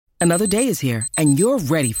Another day is here, and you're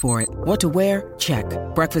ready for it. What to wear? Check.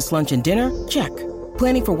 Breakfast, lunch, and dinner? Check.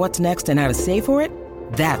 Planning for what's next and how to save for it?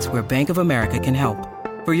 That's where Bank of America can help.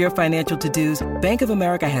 For your financial to-dos, Bank of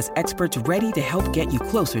America has experts ready to help get you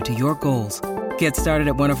closer to your goals. Get started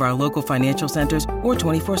at one of our local financial centers or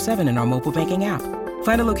 24/7 in our mobile banking app.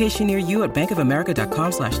 Find a location near you at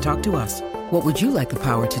bankofamerica.com/talktous. What would you like the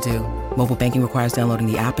power to do? Mobile banking requires downloading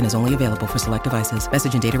the app and is only available for select devices.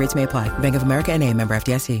 Message and data rates may apply. Bank of America NA, member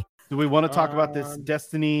FDIC. Do we want to talk about this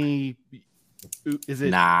Destiny? Is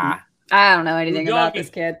it? Nah. I don't know anything about this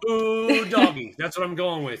kid. Ooh, doggy. That's what I'm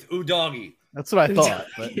going with. Ooh, doggy. That's what I thought.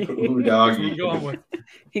 But Ooh, doggy. I'm going with.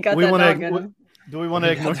 He got we that wanna, dog in him. do we want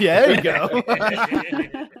to ignore? Yeah, there you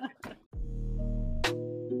go.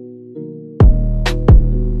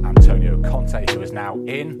 Antonio Conte, who is now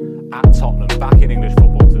in at Tottenham, back in English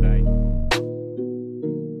football today.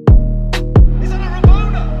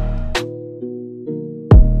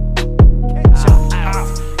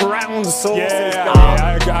 Brown sauce is Yeah, gone.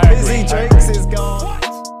 I agree. Busy drinks is gone.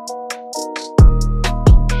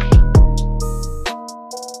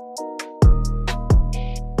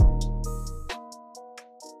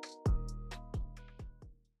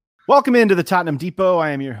 Welcome into the Tottenham Depot.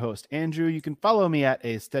 I am your host, Andrew. You can follow me at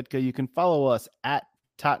Astedka. You can follow us at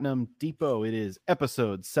Tottenham Depot. It is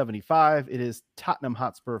episode 75. It is Tottenham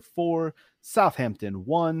Hotspur 4, Southampton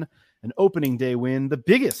 1, an opening day win, the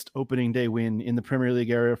biggest opening day win in the Premier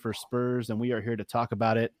League area for Spurs, and we are here to talk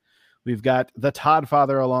about it. We've got the Todd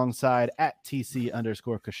Father alongside at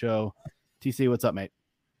TC_Kasho. TC, what's up, mate?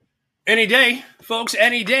 Any day, folks,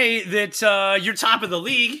 any day that you're top of the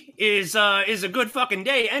league is a good fucking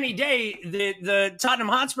day. Any day that the Tottenham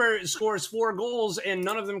Hotspur scores 4 goals and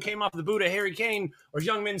none of them came off the boot of Harry Kane or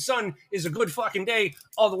Young-min Son is a good fucking day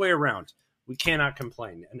all the way around. We cannot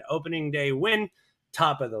complain. An opening day win,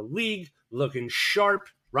 top of the league, looking sharp.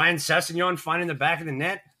 Ryan Sessegnon finding the back of the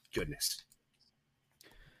net. Goodness.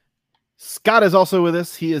 Scott is also with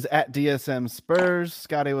us. He is at DSM Spurs.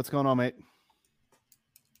 Scotty, what's going on, mate?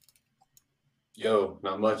 Yo,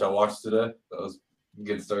 not much. I watched today. That was a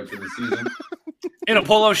good start to the season. In a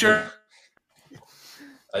polo shirt.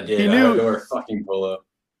 I did. He I knew- had to wear fucking polo.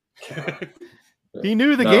 He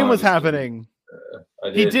knew the No, game I'm was just happening. I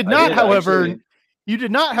He did not, I however. actually. You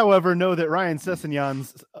did not, however, know that Ryan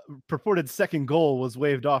Sessegnon's purported second goal was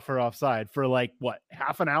waved off for offside for like, what,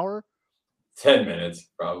 half an hour? 10 minutes,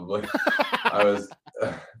 probably.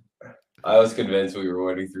 I was convinced we were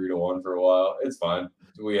winning 3-1 for a while. It's fine.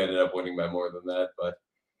 We ended up winning by more than that, but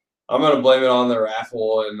I'm gonna blame it on the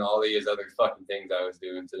raffle and all these other fucking things I was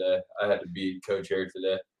doing today. I had to be co-chair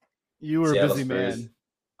today. You were a Seattle busy Spurs. man.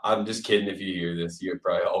 I'm just kidding. If you hear this, you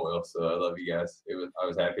probably all will. So I love you guys. I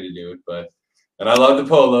was happy to do it, and I love the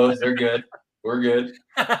polos. They're good. We're good.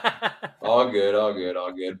 All good. All good.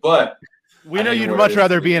 All good. But We I know didn't you'd wear much this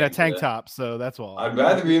rather to be the in a game tank today. top, so that's all. I'd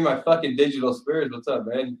rather be in my fucking Digital Spurs. What's up,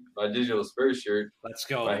 man? My Digital Spurs shirt. Let's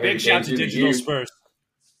go. My Big Harry shout to Kane Digital you. Spurs.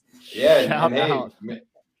 Yeah, Shout and hey, out.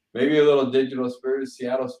 maybe a little Digital Spurs,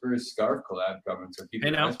 Seattle Spurs scarf collab coming. So keep Hey,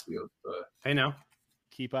 your now. eyes peeled. But Hey, now.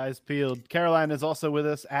 Keep eyes peeled. Caroline is also with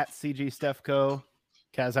us at CG Stefco.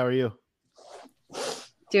 Kaz, how are you?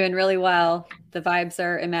 Doing really well. The vibes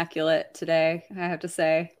are immaculate today, I have to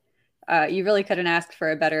say. You really couldn't ask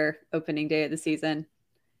for a better opening day of the season.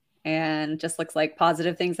 And just looks like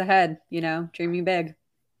positive things ahead, dreaming big.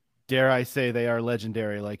 Dare I say they are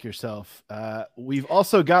legendary like yourself. We've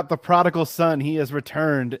also got the prodigal son. He has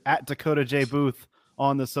returned at Dakota J. Booth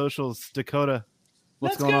on the socials. Dakota,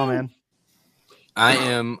 what's Let's going on, go. man? I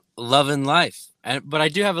am loving life, but I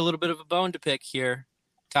do have a little bit of a bone to pick here.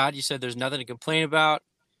 Todd, you said there's nothing to complain about.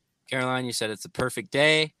 Caroline, you said it's a perfect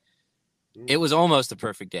day. It was almost a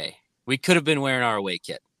perfect day. We could have been wearing our away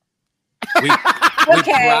kit.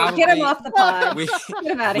 Okay, get him off the pod. We, Get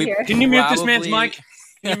him out of we- here. Can you mute this man's Probably- mic?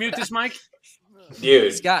 Can you mute this mic?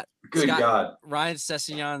 dude, Scott, good God. Ryan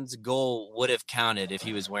Sessegnon's goal would have counted if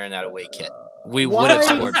he was wearing that away kit. We Why? would have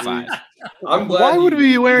scored 5 I'm glad. Why would you- we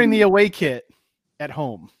be wearing the away kit at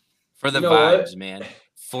home? for the You know what? vibes, man.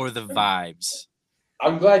 For the vibes.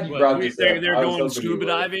 I'm glad you brought this They're up. I was going hoping you scuba would.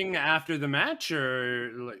 diving after the match,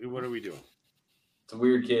 or like, what are we doing? It's a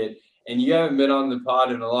weird kid, and you haven't been on the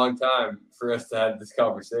pod in a long time for us to have this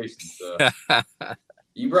conversation. So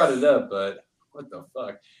you brought it up, but what the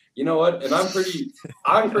fuck? You know what? And I'm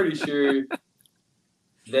pretty sure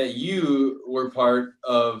that you were part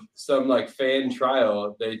of some like fan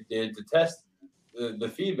trial they did to test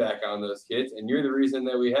the feedback on those kids, and you're the reason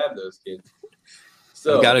that we have those kids.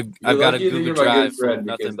 So I've got a you're Google lucky that you're my Drive good full of friend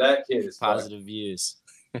nothing because that kid is fucked. Positive views.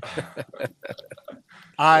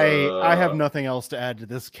 I have nothing else to add to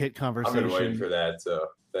this kit I've conversation. been waiting for that, so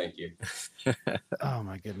thank you. Oh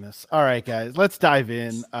my goodness. All right, guys, let's dive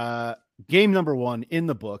in. Game number 1 in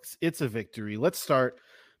the books. It's a victory. Let's start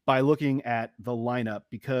by looking at the lineup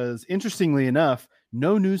because interestingly enough,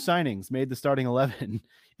 no new signings made the starting 11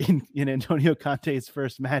 in Antonio Conte's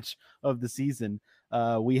first match of the season.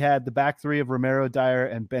 We had the back three of Romero, Dyer,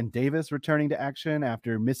 and Ben Davis returning to action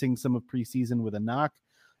after missing some of preseason with a knock.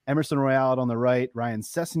 Emerson Royale out on the right, Ryan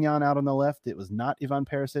Sessegnon out on the left. It was not Ivan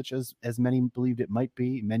Perisic as many believed it might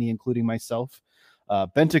be, many including myself.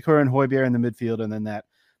 Bentancur and Højbjerg in the midfield, and then that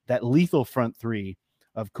lethal front three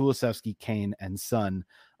of Kulusevski, Kane, and Son.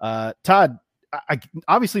 Todd, I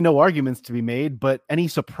obviously no arguments to be made, but any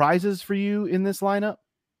surprises for you in this lineup?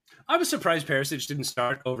 I was surprised Perisic didn't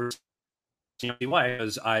start over. Why?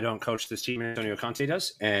 Because I don't coach this team. Antonio Conte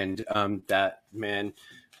does, and that man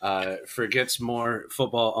forgets more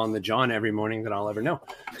football on the John every morning than I'll ever know.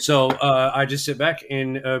 So I just sit back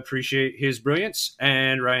and appreciate his brilliance.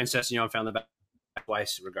 And Ryan Sessegnon found the back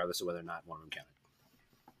twice, regardless of whether or not one of them counted.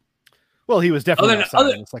 Well, he was definitely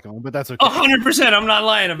outside in the second one, but that's okay. 100%. I'm not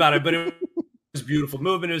lying about it, but it was beautiful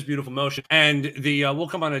movement. It was beautiful motion. And the we'll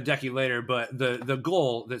come on to Decky later, but the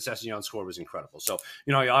goal that Sessegnon scored was incredible. So,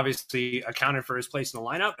 he obviously accounted for his place in the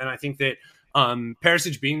lineup. And I think that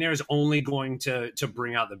Perisic being there is only going to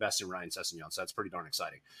bring out the best in Ryan Sessegnon. So that's pretty darn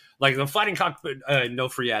exciting. Like the Fighting Cock, no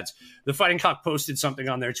free ads. The Fighting Cock posted something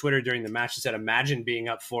on their Twitter during the match that said, imagine being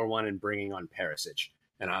up 4-1 and bringing on Perisic.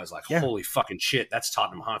 And I was like, holy fucking shit, that's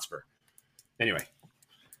Tottenham Hotspur. Anyway.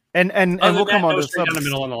 And we'll come on to subs. Down the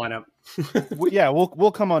middle on the lineup. Yeah,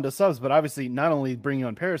 we'll come on to subs, but obviously not only bringing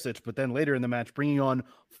on Perisic, but then later in the match bringing on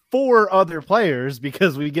 4 other players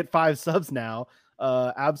because we get 5 subs now.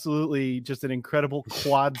 Absolutely just an incredible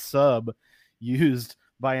quad sub used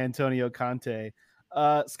by Antonio Conte.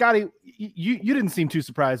 Scotty, you didn't seem too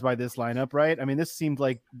surprised by this lineup, right? I mean, this seemed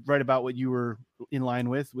like right about what you were in line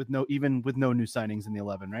with no new signings in the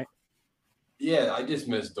 11, right? Yeah, I just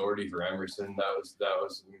missed Doherty for Emerson. That was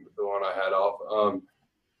the one I had off.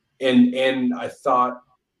 And I thought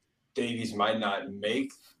Davies might not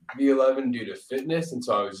make the 11 due to fitness, and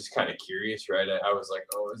so I was just kind of curious, right? I was like,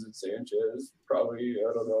 oh, is it Sanchez? Probably,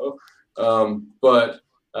 I don't know. But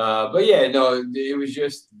yeah, no, it was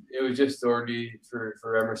just Doherty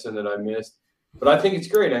for Emerson that I missed. But I think it's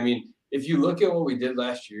great. I mean, if you look at what we did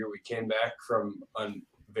last year, we came back from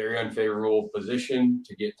very unfavorable position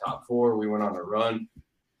to get top 4. We went on a run.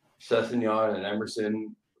 Sessegnon and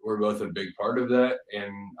Emerson were both a big part of that,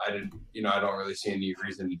 and I don't really see any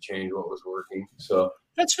reason to change what was working. So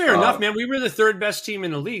that's fair enough, man. We were the 3rd best team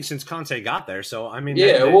in the league since Conte got there. So I mean,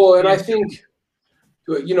 I think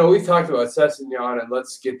we've talked about Sessegnon, and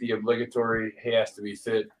let's get the obligatory he has to be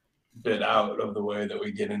fit bit out of the way that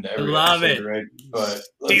we get into every episode, it, right? But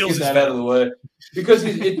let's get that out of the way because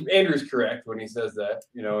Andrew's correct when he says that,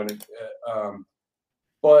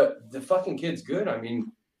 but the fucking kid's good. I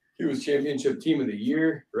mean, he was championship team of the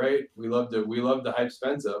year, right? We love to hype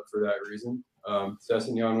Spence up for that reason.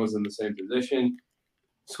 Sessegnon was in the same position,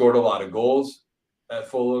 scored a lot of goals at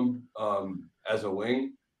Fulham as a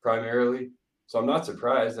wing primarily. So I'm not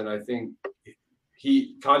surprised, and I think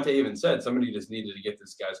Conte even said somebody just needed to get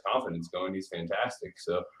this guy's confidence going. He's fantastic.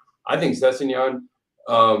 So I think Sessegnon,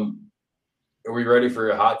 are we ready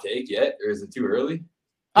for a hot take yet? Or is it too early?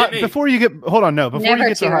 Before you get to the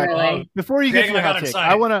hot take,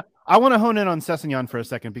 I want to hone in on Sessegnon for a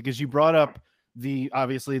second because you brought up the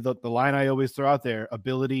line I always throw out there.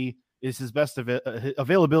 Ability is his best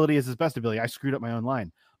availability is his best ability. I screwed up my own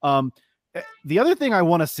line. The other thing I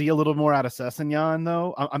want to see a little more out of Sessegnon,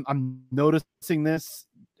 though, I'm noticing this,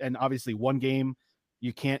 and obviously one game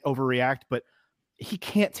you can't overreact, but he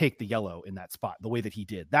can't take the yellow in that spot the way that he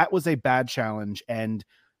did. That was a bad challenge, and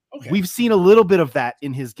we've seen a little bit of that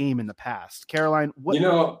in his game in the past. Caroline,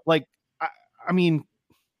 I mean,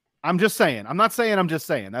 I'm just saying. I'm not saying. I'm just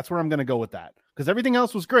saying. That's where I'm going to go with that because everything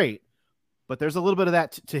else was great, but there's a little bit of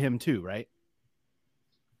that to him too, right?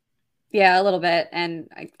 Yeah, a little bit. And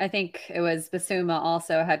I think it was Basuma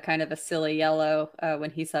also had kind of a silly yellow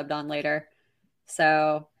when he subbed on later.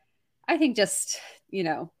 So I think just, we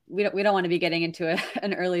don't want to be getting into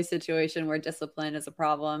an early situation where discipline is a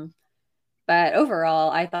problem. But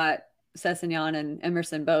overall, I thought Sessegnon and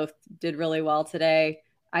Emerson both did really well today.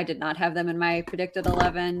 I did not have them in my predicted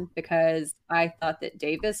 11 because I thought that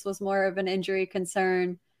Davis was more of an injury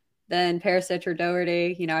concern than Perisic or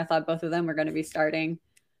Doherty. I thought both of them were going to be starting.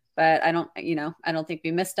 But I don't think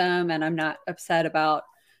we missed them, and I'm not upset about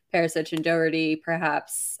Perisic and Doherty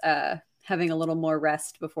perhaps having a little more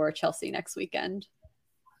rest before Chelsea next weekend.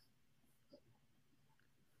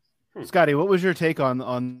 Scotty, what was your take on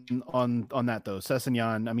that though?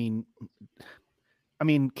 Sessegnon. I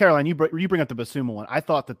mean, Caroline, you bring up the Basuma one. I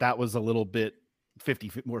thought that was a little bit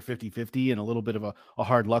 50-50 and a little bit of a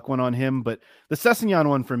hard luck one on him. But the Sessegnon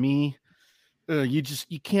one for me, you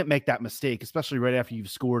can't make that mistake, especially right after you've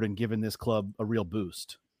scored and given this club a real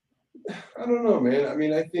boost. I don't know, man. I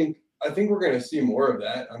mean, I think we're going to see more of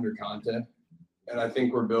that under Conte, and I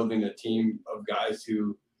think we're building a team of guys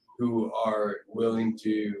who are willing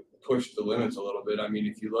to push the limits a little bit. I mean,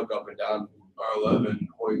 if you look up and down R11,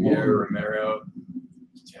 Højbjerg, Romero,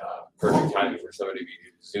 perfect timing for somebody to be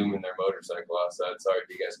zooming their motorcycle outside. Sorry if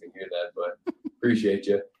you guys can hear that, but appreciate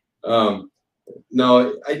you.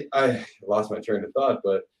 No, I lost my train of thought,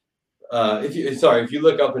 but if you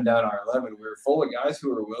look up and down R11, we're full of guys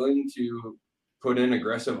who are willing to put in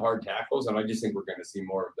aggressive, hard tackles, and I just think we're going to see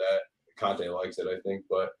more of that. Conte likes it, I think,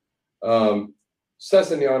 but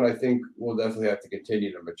Sessegnon, I think, will definitely have to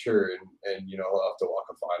continue to mature, and he'll have to walk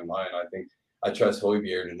a fine line. I think I trust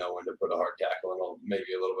Højbjerg to know when to put a hard tackle, and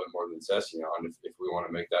maybe a little bit more than Sessegnon if we want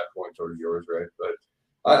to make that point towards yours, right? But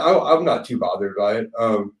I'm not too bothered by it.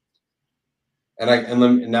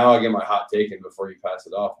 And now I get my hot take in before you pass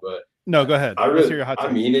it off. But no, go ahead. Let's hear your hot take.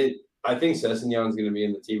 I mean it. I think Sessegnon is going to be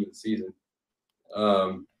in the team of the season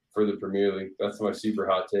for the Premier League. That's my super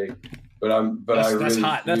hot take. That's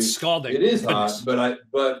hot. That's scalding. It is hot,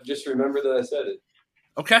 but just remember that I said it.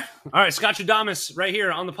 Okay. All right. Scott Chadamas right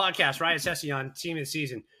here on the podcast. Ryan Sessegnon, team of the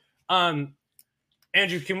season.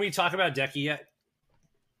 Andrew, can we talk about Decky yet?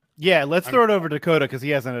 Yeah, let's throw it over to Dakota because he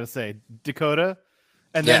has nothing to say. Dakota,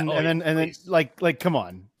 and then like, come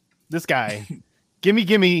on, this guy. give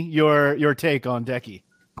me your take on Decky.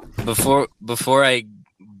 Before I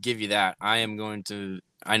give you that, I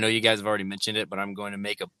know you guys have already mentioned it, but I'm going to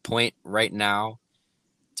make a point right now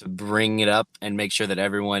to bring it up and make sure that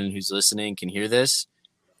everyone who's listening can hear this.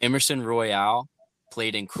 Emerson Royale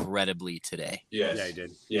played incredibly today. Yes. Yeah, he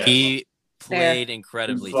did. Yeah. He played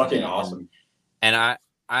incredibly fucking today. Awesome. And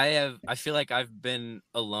I feel like I've been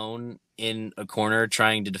alone in a corner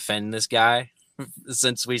trying to defend this guy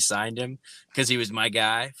since we signed him because he was my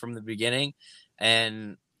guy from the beginning.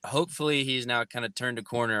 And hopefully he's now kind of turned a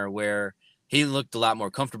corner where he looked a lot more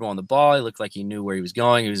comfortable on the ball. He looked like he knew where he was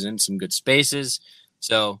going. He was in some good spaces.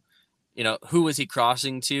 So, who was he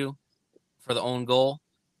crossing to for the own goal?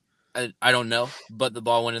 I don't know, but the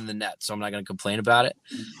ball went in the net, so I'm not going to complain about it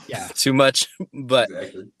too much. But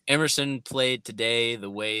exactly. Emerson played today the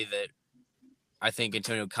way that I think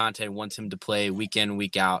Antonio Conte wants him to play week in,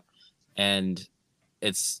 week out. And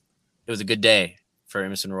it was a good day for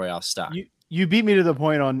Emerson Royale stock. You beat me to the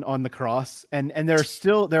point on the cross, and there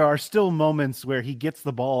are still moments where he gets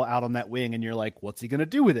the ball out on that wing, and you're like, what's he gonna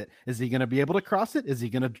do with it? Is he gonna be able to cross it? Is he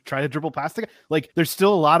gonna try to dribble past it? Like, there's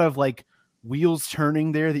still a lot of like wheels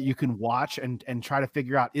turning there that you can watch and try to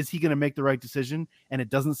figure out, is he gonna make the right decision? And it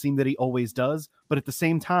doesn't seem that he always does, but at the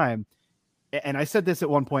same time, and I said this at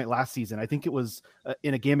one point last season, I think it was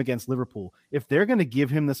in a game against Liverpool, if they're gonna give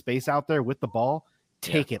him the space out there with the ball,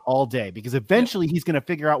 take it all day, because eventually he's going to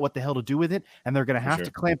figure out what the hell to do with it, and they're going to have to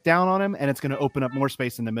clamp down on him, and it's going to open up more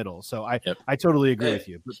space in the middle. So I totally agree with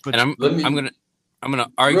you. But and I'm going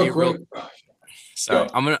to argue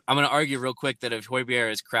I'm going to argue real quick that if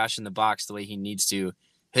Højbjerg is crashing the box the way he needs to,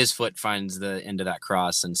 his foot finds the end of that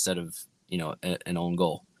cross instead of an own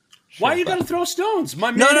goal. Why you gotta throw stones?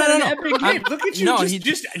 My man had an epic game. Look at you,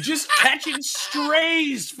 just catching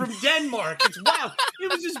strays from Denmark. It's wild. It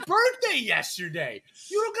was his birthday yesterday.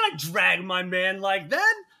 You don't gotta drag my man like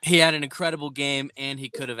that. He had an incredible game, and he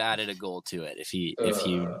could have added a goal to it if he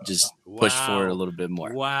just pushed forward a little bit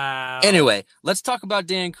more. Wow. Anyway, let's talk about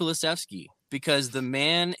Dan Kulusevski, because the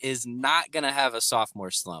man is not gonna have a sophomore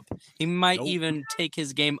slump. He might even take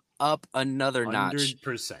his game up another 100%.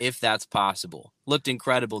 Notch if that's possible. Looked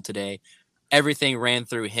incredible today. Everything ran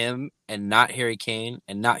through him and not Harry Kane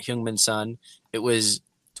and not Heung-min Son. It was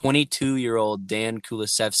 22-year-old Dan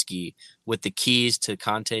Kulusevski with the keys to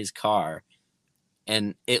Conte's car,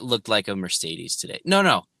 and it looked like a Mercedes today.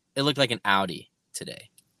 No, it looked like an Audi today.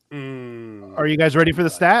 Are you guys ready for the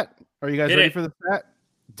stat? For the stat?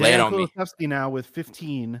 Dan Kulusevski now with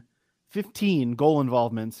 15 goal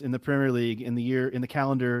involvements in the Premier League in the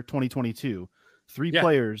calendar 2022. Three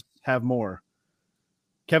players have more.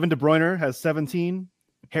 Kevin De Bruyne has 17.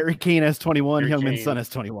 Harry Kane has 21. Heung-min Son has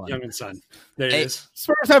 21. Heung-min Son. There it is.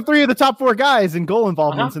 Spurs have three of the top four guys in goal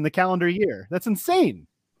involvements in the calendar year. That's insane.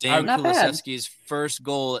 Dan Kulusevski's first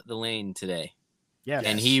goal at the Lane today. Yeah,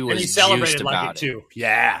 and he celebrated like it too.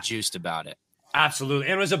 Yeah, juiced about it. Absolutely,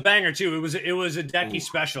 and it was a banger too. It was a Decky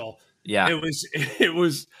special. Yeah, it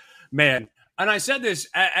was. Man, And I said this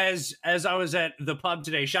as I was at the pub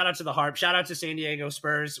today. Shout out to the Harp. Shout out to San Diego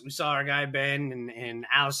Spurs. We saw our guy Ben and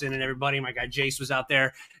Allison and everybody. My guy Jace was out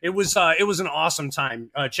there. It was an awesome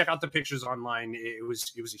time. Check out the pictures online. It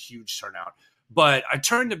was a huge turnout. But I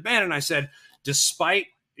turned to Ben and I said, despite,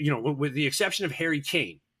 with the exception of Harry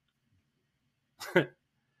Kane,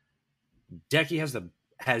 Decky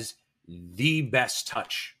has the best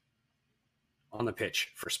touch on the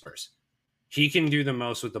pitch for Spurs. He can do the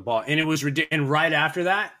most with the ball. And it was ridiculous. And right after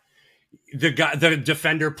that, the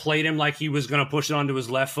defender played him like he was going to push it onto his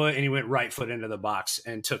left foot, and he went right foot into the box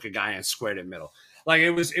and took a guy and squared it middle. Like,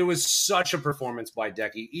 it was such a performance by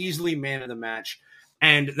Decky, easily man of the match.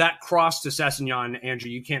 And that cross to Sessegnon,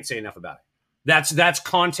 Andrew, you can't say enough about it. That's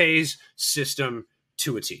Conte's system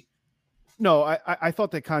to a T. No, I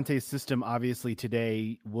thought that Conte's system obviously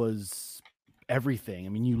today was everything. I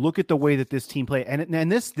mean, you look at the way that this team played,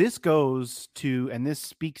 and this goes to, and this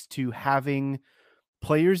speaks to having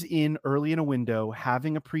players in early in a window,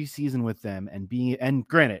 having a preseason with them, and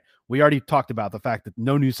granted, we already talked about the fact that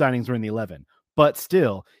no new signings were in the 11, but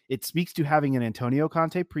still, it speaks to having an Antonio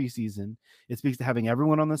Conte preseason. It speaks to having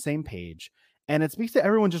everyone on the same page, and it speaks to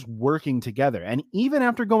everyone just working together. And even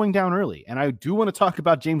after going down early, and I do want to talk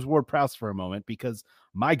about James Ward-Prowse for a moment, because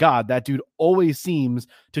my God, that dude always seems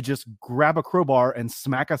to just grab a crowbar and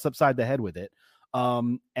smack us upside the head with it.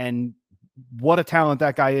 And what a talent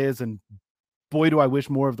that guy is. And boy, do I wish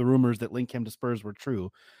more of the rumors that link him to Spurs were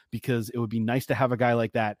true, because it would be nice to have a guy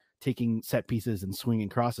like that taking set pieces and swinging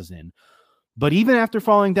crosses in. But even after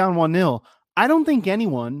falling down 1-0, I don't think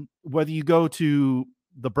anyone, whether you go to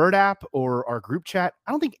the Bird app or our group chat,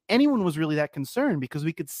 I don't think anyone was really that concerned, because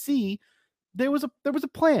we could see there was a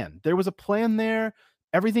plan. There was a plan there.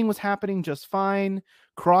 Everything was happening just fine.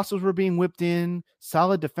 Crosses were being whipped in.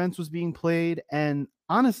 Solid defense was being played. And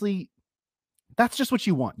honestly, that's just what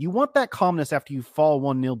you want. You want that calmness after you fall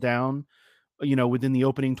 1-0 down, within the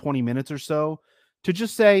opening 20 minutes or so, to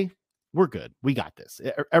just say, we're good. We got this.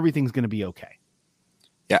 Everything's going to be okay.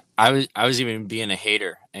 Yeah, I was even being a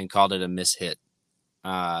hater and called it a mishit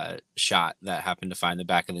shot that happened to find the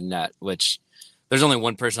back of the net, which there's only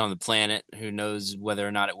one person on the planet who knows whether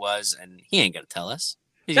or not it was, and he ain't going to tell us.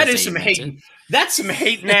 That is some hate. That's some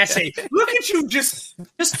hate and ass hate. Look at you just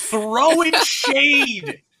throwing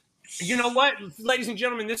shade. You know what, ladies and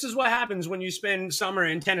gentlemen, this is what happens when you spend summer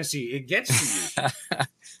in Tennessee. It gets to you.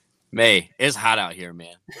 May, it's hot out here,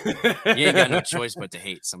 man. You ain't got no choice but to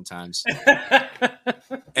hate sometimes.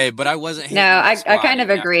 Hey, but I wasn't hating. No, I kind of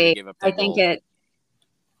agree. I think goal.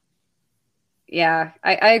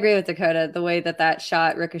 I agree with Dakota. The way that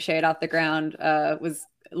shot ricocheted off the ground was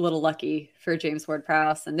a little lucky for James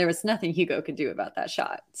Ward-Prowse, and there was nothing Hugo could do about that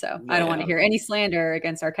shot. So I don't want to hear any slander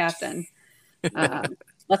against our captain.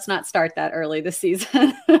 Let's not start that early this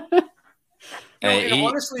season.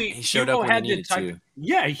 Honestly, he showed Hugo up when he needed to.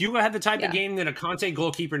 Yeah, Hugo had the type of game that a Conte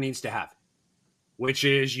goalkeeper needs to have, which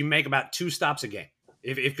is you make about 2 stops a game.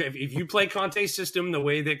 If you play Conte's system the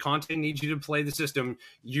way that Conte needs you to play the system,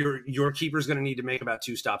 your keeper's going to need to make about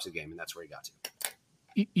 2 stops a game, and that's where he got to.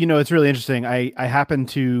 It's really interesting. I happened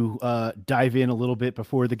to dive in a little bit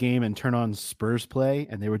before the game and turn on Spurs Play,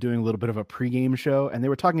 and they were doing a little bit of a pregame show, and they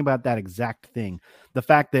were talking about that exact thing. The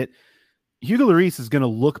fact that Hugo Lloris is going to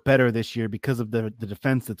look better this year because of the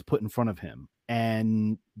defense that's put in front of him.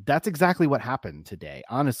 And that's exactly what happened today.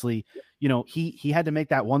 Honestly, he had to make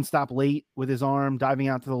that one stop late with his arm diving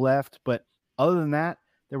out to the left. But other than that,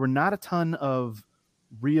 there were not a ton of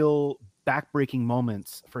real backbreaking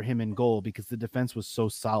moments for him in goal because the defense was so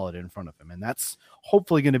solid in front of him. And that's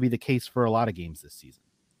hopefully going to be the case for a lot of games this season.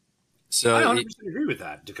 So I 100% agree with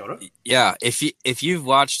that, Dakota. Yeah. If you've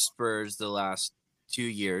watched Spurs the last 2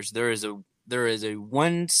 years, there is a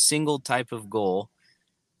one single type of goal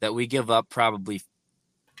that we give up probably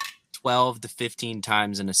 12 to 15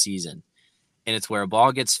 times in a season. And it's where a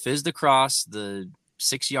ball gets fizzed across the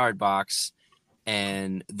 6-yard box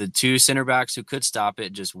and the 2 center backs who could stop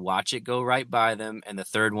it just watch it go right by them, and the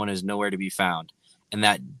third one is nowhere to be found. And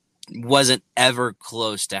that wasn't ever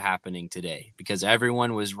close to happening today because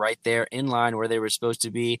everyone was right there in line where they were supposed to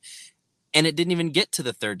be. And it didn't even get to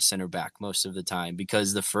the third center back most of the time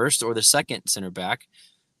because the first or the second center back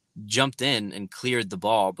jumped in and cleared the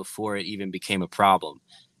ball before it even became a problem.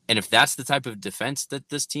 And if that's the type of defense that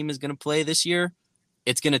this team is going to play this year,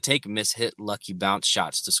 it's going to take mishit lucky bounce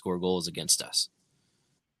shots to score goals against us.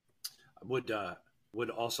 I would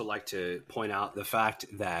also like to point out the fact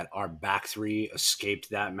that our back 3 escaped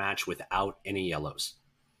that match without any yellows.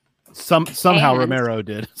 Somehow Romero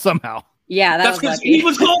did. Somehow. Yeah, that's because he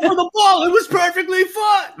was going for the ball. It was perfectly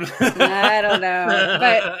fine. I don't know.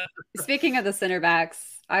 But speaking of the center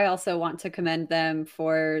backs, I also want to commend them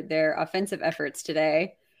for their offensive efforts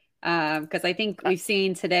today. Because I think we've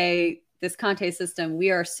seen today, this Conte system,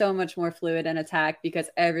 we are so much more fluid in attack because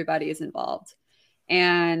everybody is involved.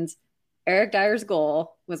 And Eric Dyer's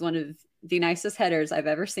goal was one of the nicest headers I've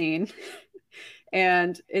ever seen.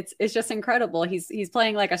 And it's just incredible. He's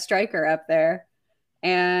playing like a striker up there.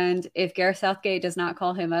 And if Gareth Southgate does not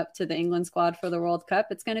call him up to the England squad for the World Cup,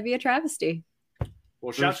 it's going to be a travesty.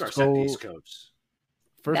 Well, shout to our set piece coach.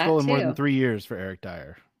 First goal in more than 3 years for Eric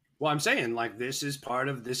Dyer. Well, I'm saying, like, this is part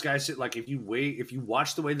of this guy's, like, if you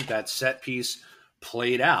watch the way that set piece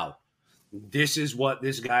played out, this is what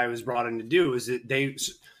this guy was brought in to do. Is that they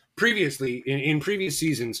previously in previous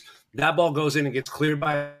seasons, that ball goes in and gets cleared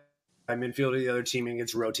by midfield of the other team and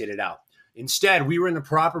gets rotated out. Instead, we were in the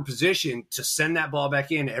proper position to send that ball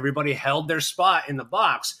back in. Everybody held their spot in the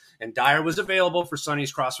box, and Dyer was available for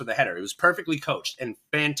Sonny's cross for the header. It was perfectly coached and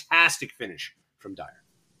fantastic finish from Dyer.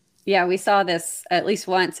 Yeah, we saw this at least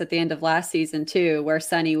once at the end of last season too, where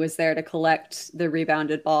Sonny was there to collect the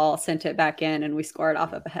rebounded ball, sent it back in, and we scored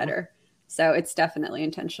off of a header. So it's definitely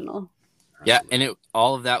intentional. Yeah, and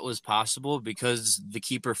all of that was possible because the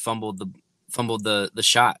keeper fumbled the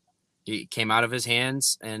shot. It came out of his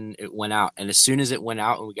hands and it went out. And as soon as it went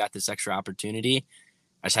out and we got this extra opportunity,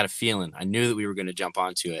 I just had a feeling. I knew that we were going to jump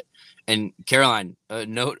onto it. And Caroline, a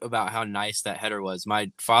note about how nice that header was.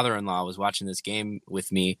 My father-in-law was watching this game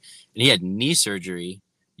with me, and he had knee surgery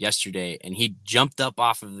yesterday, and he jumped up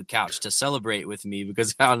off of the couch to celebrate with me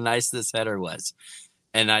because of how nice this header was.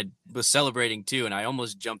 And I was celebrating too, and I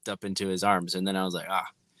almost jumped up into his arms. And then I was like,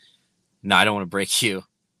 no, I don't want to break you.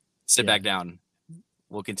 Sit back down.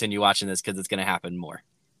 We'll continue watching this because it's going to happen more.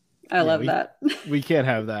 I love that. We can't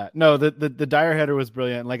have that. No, the Dyer header was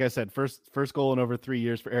brilliant. Like I said, first goal in over 3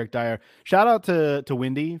 years for Eric Dyer. Shout out to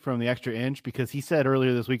Windy from the Extra Inch, because he said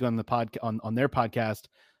earlier this week on the on their podcast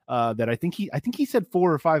that I think he said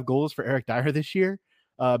 4 or 5 goals for Eric Dyer this year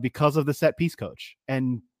because of the set piece coach.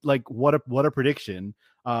 And like what a prediction.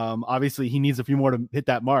 Obviously he needs a few more to hit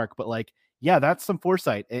that mark, but like, yeah, that's some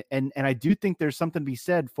foresight. And I do think there's something to be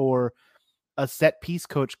said for a set piece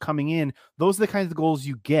coach coming in. Those are the kinds of goals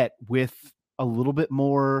you get with a little bit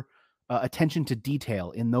more attention to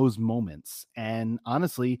detail in those moments. And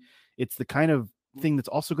honestly, it's the kind of thing that's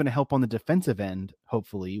also going to help on the defensive end,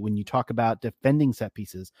 hopefully, when you talk about defending set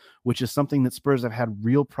pieces, which is something that Spurs have had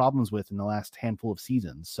real problems with in the last handful of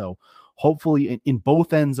seasons. So hopefully in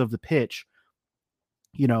both ends of the pitch,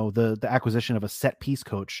 you know, the acquisition of a set piece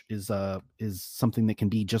coach is something that can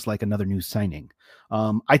be just like another new signing.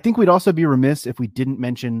 I think we'd also be remiss if we didn't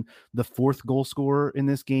mention the 4th goal scorer in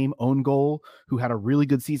this game, Own Goal, who had a really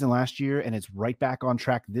good season last year and is right back on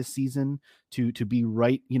track this season to be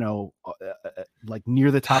right, you know, like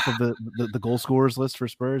near the top of the goal scorers list for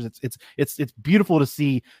Spurs. It's beautiful to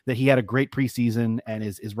see that he had a great preseason and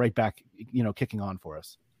is right back, you know, kicking on for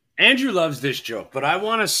us. Andrew loves this joke, but I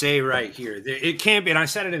want to say right here, it can't be, and I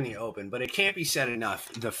said it in the open, but it can't be said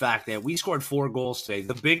enough, the fact that we scored 4 goals today,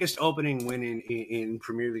 the biggest opening win in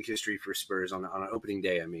Premier League history for Spurs on an opening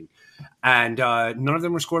day, I mean. And none of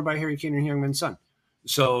them were scored by Harry Kane or Heung-min Son.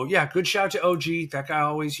 So, yeah, good shout to OG. That guy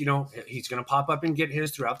always, you know, he's going to pop up and get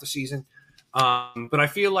his throughout the season. But I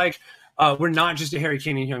feel like we're not just a Harry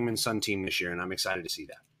Kane and Heung-min Son team this year, and I'm excited to see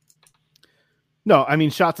that. No, I mean,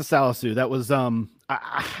 shout to Salisu. That was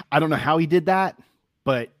I don't know how he did that,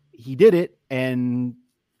 but he did it, and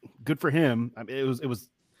good for him. I mean, it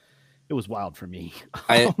was wild for me.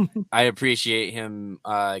 I appreciate him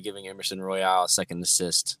giving Emerson Royale a second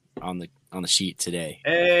assist on the sheet today.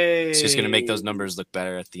 Hey, it's just going to make those numbers look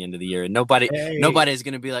better at the end of the year, and nobody is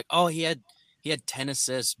going to be like, oh, he had 10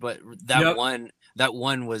 assists, but that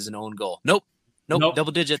one was an own goal. Nope.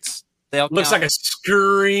 Double digits. Looks like a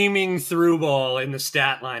screaming through ball in the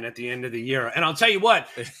stat line at the end of the year. And I'll tell you what,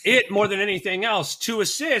 it more than anything else, 2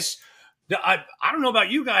 assists. I don't know about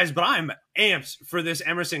you guys, but I'm amped for this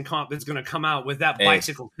Emerson comp that's going to come out with that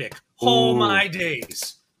bicycle kick. Oh my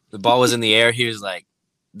days! The ball was in the air. He was like,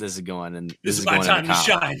 "This is going, and this is my time to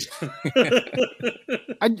shine."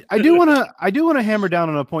 I do want to hammer down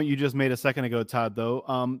on a point you just made a second ago, Todd.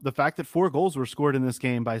 Though the fact that 4 goals were scored in this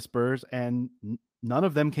game by Spurs and none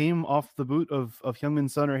of them came off the boot of Heung-min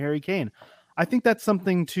Son or Harry Kane. I think that's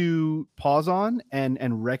something to pause on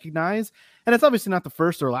and recognize. And it's obviously not the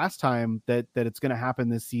first or last time that it's going to happen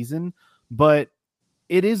this season, but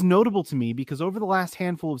it is notable to me because over the last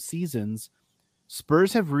handful of seasons,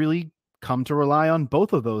 Spurs have really come to rely on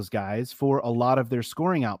both of those guys for a lot of their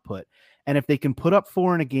scoring output. And if they can put up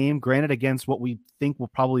 4 in a game, granted against what we think will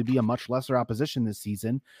probably be a much lesser opposition this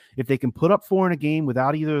season, if they can put up 4 in a game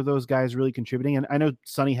without either of those guys really contributing, and I know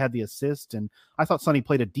Sonny had the assist, and I thought Sonny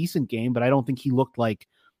played a decent game, but I don't think he looked like,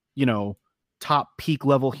 top peak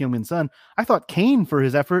level Heung-min Son. I thought Kane, for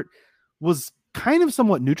his effort, was kind of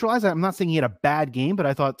somewhat neutralized. I'm not saying he had a bad game, but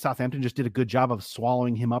I thought Southampton just did a good job of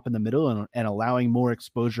swallowing him up in the middle and allowing more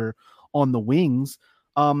exposure on the wings.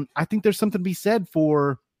 I think there's something to be said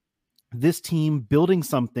for this team building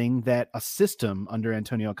something, that a system under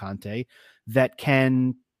Antonio Conte that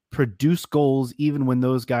can produce goals even when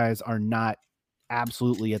those guys are not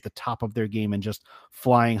absolutely at the top of their game and just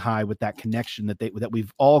flying high with that connection that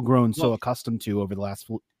we've all grown so accustomed to over the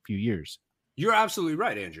last few years. You're absolutely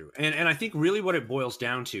right, Andrew. And I think really what it boils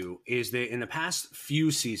down to is that in the past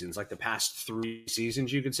few seasons, like the past 3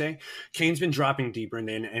 seasons, you could say, Kane's been dropping deeper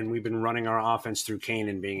and we've been running our offense through Kane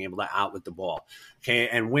and being able to outlet the ball. Okay.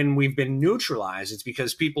 And when we've been neutralized, it's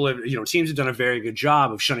because people have, teams have done a very good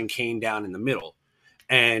job of shutting Kane down in the middle.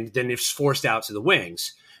 And then it's forced out to the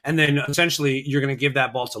wings. And then essentially you're going to give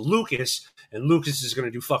that ball to Lucas, and Lucas is going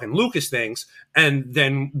to do fucking Lucas things. And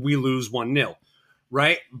then we lose 1-0.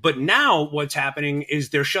 Right. But now what's happening is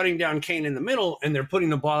they're shutting down Kane in the middle and they're putting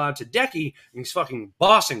the ball out to Decky, and he's fucking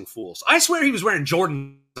bossing fools. I swear he was wearing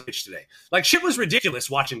Jordan today. Like, shit was ridiculous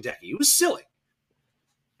watching Decky. It was silly.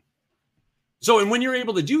 So, and when you're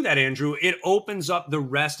able to do that, Andrew, it opens up the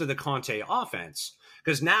rest of the Conte offense.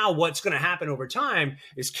 Because now what's going to happen over time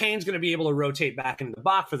is Kane's going to be able to rotate back into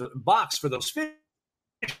the box for those finishes,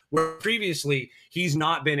 where previously he's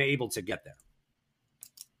not been able to get there.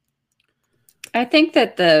 I think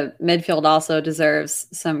that the midfield also deserves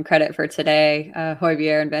some credit for today.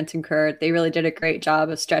 Højbjerg and Bentancur, they really did a great job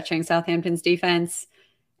of stretching Southampton's defense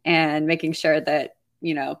and making sure that,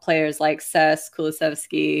 players like Cesc,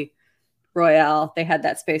 Kulusevski, Royale, they had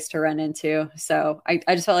that space to run into. So I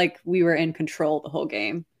just felt like we were in control the whole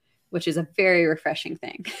game, which is a very refreshing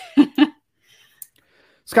thing.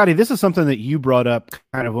 Scotty, this is something that you brought up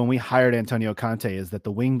kind of when we hired Antonio Conte, is that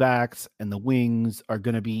the wing backs and the wings are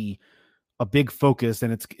going to be a big focus,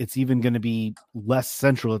 and it's even going to be less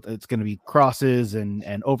central. It's going to be crosses and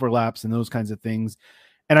overlaps and those kinds of things.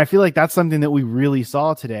 And I feel like that's something that we really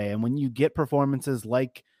saw today. And when you get performances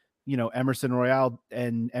like, Emerson Royale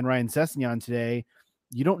and Ryan Sessegnon today,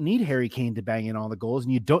 you don't need Harry Kane to bang in all the goals,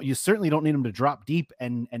 and you certainly don't need him to drop deep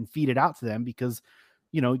and feed it out to them, because,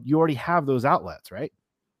 you already have those outlets, right?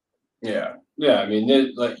 Yeah. I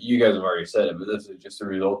mean, like you guys have already said it, but this is just a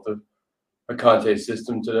result of a Conte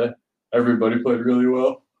system today. Everybody played really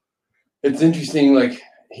well. It's interesting, like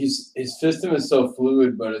his system is so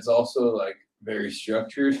fluid, but it's also like very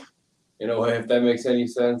structured in a way, if that makes any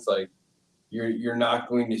sense. Like you're not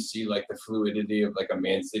going to see like the fluidity of like a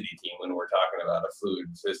Man City team when we're talking about a fluid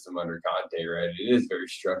system under Conte, right? It is very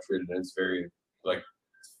structured, and it's very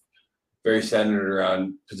centered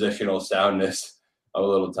around positional soundness. I'm a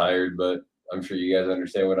little tired, but I'm sure you guys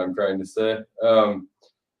understand what I'm trying to say.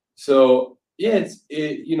 So yeah,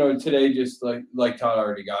 today, just like Todd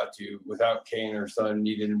already got to, without Kane or Son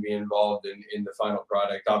needing to be involved in the final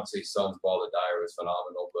product. Obviously, Son's ball to Dyer was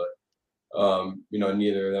phenomenal, but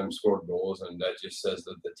neither of them scored goals, and that just says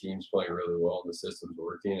that the team's playing really well and the system's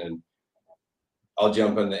working. And I'll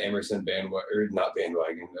jump on the Emerson bandwagon, or not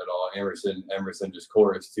bandwagon at all. Emerson just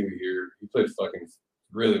chorus too here. He played fucking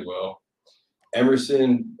really well.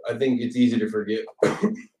 Emerson, I think it's easy to forget.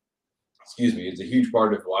 Excuse me, it's a huge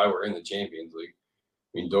part of why we're in the Champions League.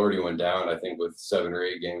 I mean, Doherty went down, I think, with 7 or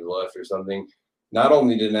 8 games left or something. Not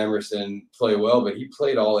only did Emerson play well, but he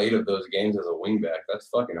played all 8 of those games as a wingback. That's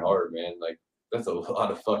fucking hard, man. Like, that's a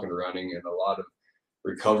lot of fucking running and a lot of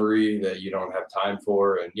recovery that you don't have time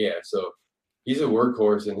for. And yeah, so he's a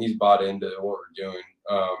workhorse, and he's bought into what we're doing.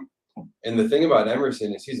 And the thing about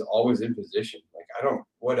Emerson is he's always in position. Like,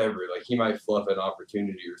 he might fluff an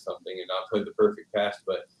opportunity or something and not play the perfect pass,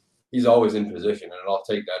 but he's always in position, and I'll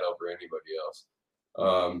take that over anybody else,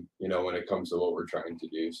 when it comes to what we're trying to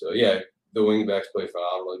do. So, yeah, the wing backs play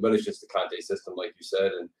phenomenally, but it's just the Conte system, like you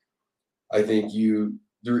said. And I think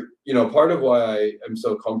part of why I am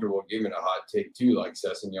so comfortable giving a hot take, too, like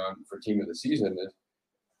Sessegnon for team of the season, is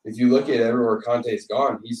if you look at everywhere Conte's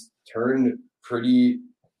gone, he's turned pretty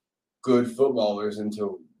good footballers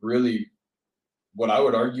into really what I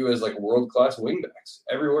would argue as like world-class wingbacks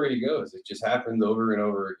everywhere he goes. It just happens over and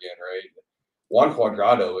over again, right? Juan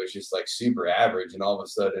Cuadrado is just like super average, and all of a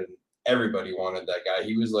sudden everybody wanted that guy.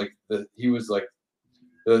 He was like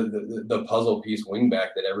the puzzle piece wingback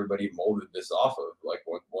that everybody molded this off of, like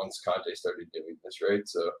once Conte started doing this, right?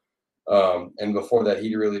 So and before that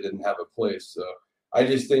he really didn't have a place. So I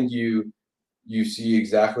just think you you see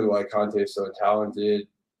exactly why Conte is so talented.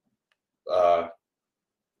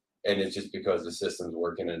 And it's just because the system's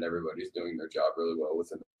working and everybody's doing their job really well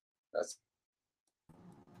with it.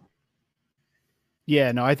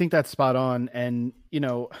 Yeah, no, I think that's spot on. And,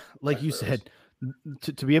 like you said,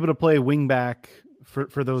 to be able to play wing back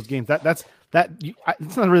for those games, it's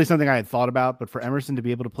not really something I had thought about, but for Emerson to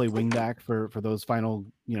be able to play wing back for those final,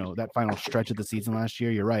 that final stretch of the season last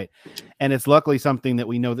year, you're right. And it's luckily something that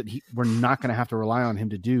we know that we're not going to have to rely on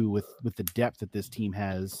him to do with the depth that this team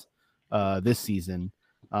has this season.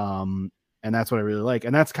 And that's what I really like.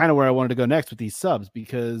 And that's kind of where I wanted to go next with these subs,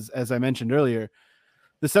 because as I mentioned earlier,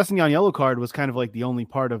 the Sessegnon yellow card was kind of like the only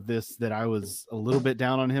part of this that I was a little bit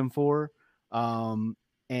down on him for.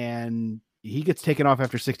 And he gets taken off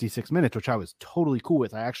after 66 minutes, which I was totally cool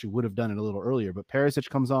with. I actually would have done it a little earlier, but Perisic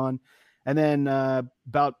comes on. And then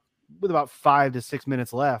with about 5 to 6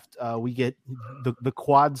 minutes left, we get the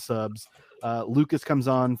quad subs. Lucas comes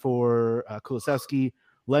on for Kulusevski,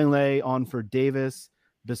 Lenglet on for Davis,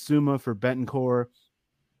 Bissouma for Bentancur,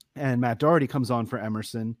 and Matt Doherty comes on for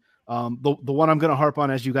Emerson. The one I'm going to harp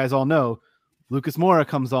on, as you guys all know, Lucas Moura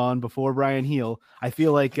comes on before Brian Heel. I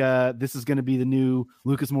feel like this is going to be the new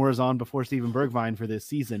Lucas Moura's on before Steven Bergwijn for this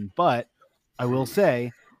season. But I will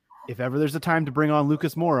say, if ever there's a time to bring on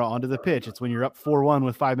Lucas Moura onto the pitch, it's when you're up 4-1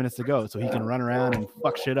 with 5 minutes to go, so he can run around and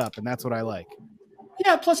fuck shit up, and that's what I like.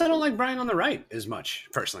 Yeah, plus I don't like Brian on the right as much,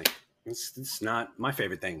 personally. It's not my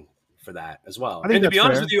favorite thing for that as well. And to be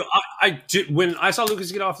honest with you, when I saw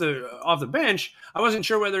Lucas get off the bench, I wasn't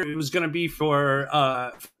sure whether it was going to be for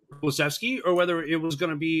Kulusevski or whether it was going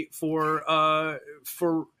to be to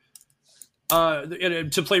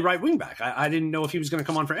play right wing back. I didn't know if he was going to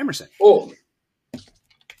come on for Emerson. Oh,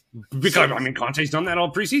 because Conte's done that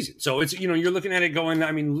all preseason. So it's you're looking at it going.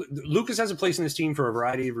 Lucas has a place in this team for a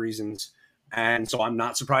variety of reasons, and so I'm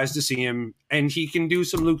not surprised to see him. And he can do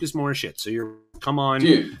some Lucas Moura shit. So come on.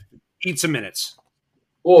 Dude. Eat some minutes.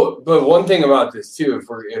 Well, but one thing about this too,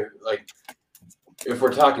 if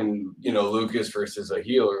we're talking, Lucas versus a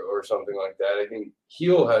heel or something like that, I think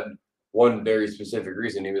Heel had one very specific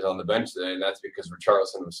reason he was on the bench today, and that's because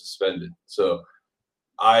Richarlison was suspended. So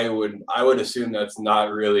I would assume that's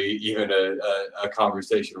not really even a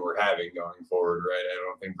conversation we're having going forward, right? I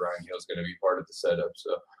don't think Brian Hill's going to be part of the setup.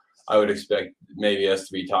 So I would expect maybe us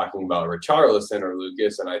to be talking about Richarlison or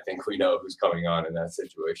Lucas, and I think we know who's coming on in that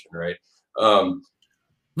situation, right?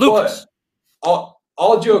 Lucas.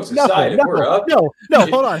 All jokes aside, if we're up,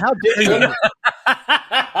 hold on, how dare you?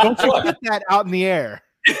 Don't you put that out in the air?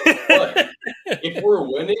 But if we're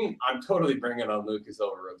winning, I'm totally bringing on Lucas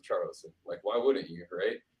over Richarlison. Like, why wouldn't you,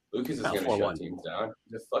 right? Lucas is going to shut teams down.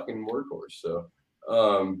 He's a fucking workhorse. So,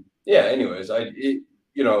 yeah. Anyways,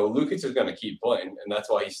 Lucas is going to keep playing, and that's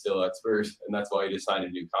why he's still at Spurs, and that's why he just signed a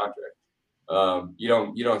new contract.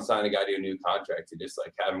 You don't sign a guy to a new contract to just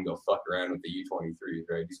like have him go fuck around with the U23s,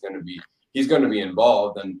 right? He's going to be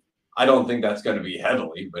involved, and I don't think that's going to be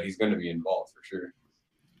heavily, but he's going to be involved for sure.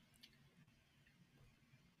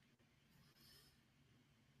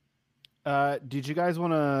 Did you guys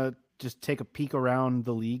want to just take a peek around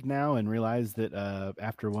the league now and realize that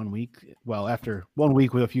after 1 week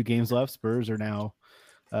with a few games left, Spurs are now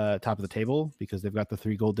top of the table because they've got the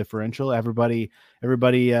 3-goal differential. Everybody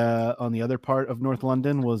on the other part of North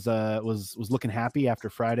London was looking happy after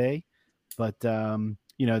Friday, but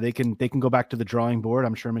they can go back to the drawing board.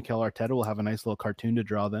 I'm sure Mikel Arteta will have a nice little cartoon to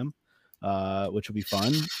draw them, which will be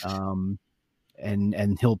fun.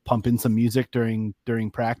 And he'll pump in some music during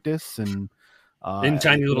practice and in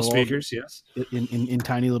tiny little speakers, yes, in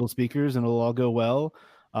tiny little speakers, and it'll all go well.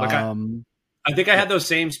 I think I had those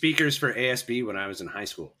same speakers for ASB when I was in high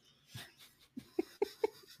school.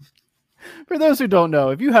 For those who don't know,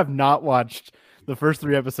 if you have not watched the first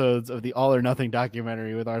 3 episodes of the All or Nothing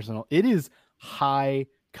documentary with Arsenal, it is high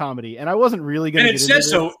comedy, and I wasn't really going to. And it says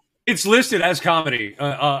so. It's listed as comedy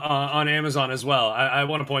on Amazon as well. I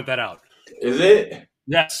want to point that out. Is it?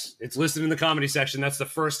 Yes, it's listed in the comedy section. That's the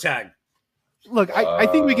first tag. Look, I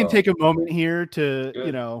think we can take a moment here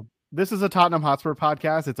to, this is a Tottenham Hotspur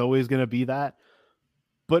podcast. It's always going to be that.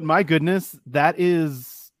 But my goodness, that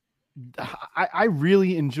is, I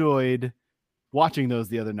really enjoyed watching those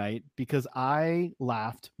the other night because I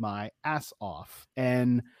laughed my ass off.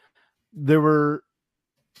 And there were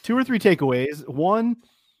 2 or 3 takeaways. One,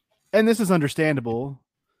 and this is understandable,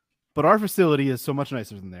 but our facility is so much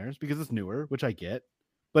nicer than theirs because it's newer, which I get,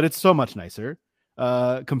 but it's so much nicer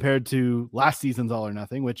compared to last season's All or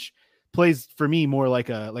Nothing, which plays for me more like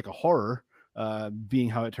a horror, being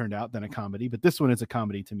how it turned out, than a comedy. But this one is a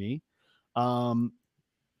comedy to me. The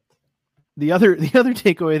other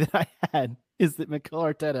takeaway that I had is that Mikel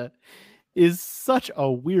Arteta is such a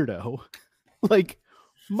weirdo. Like,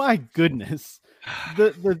 my goodness.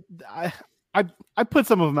 I put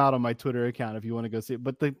some of them out on my Twitter account if you want to go see it,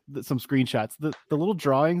 but some screenshots, the little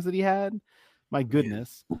drawings that he had, my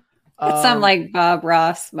goodness. It's some like Bob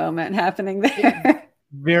Ross moment happening there.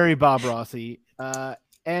 Very Bob Rossy.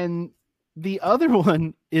 And the other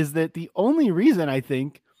one is that the only reason I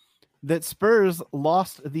think that Spurs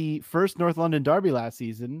lost the first North London derby last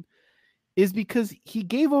season is because he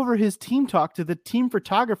gave over his team talk to the team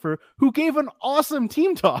photographer, who gave an awesome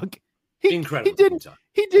team talk. Incredible.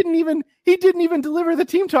 He didn't even deliver the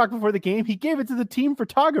team talk before the game. He gave it to the team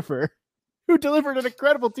photographer, who delivered an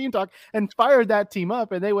incredible team talk and fired that team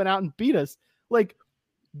up, and they went out and beat us. Like,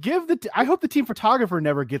 I hope the team photographer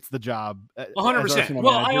never gets the job. 100%.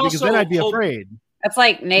 Well, I because then I'd be afraid. That's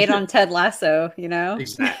like Nate on Ted Lasso, you know?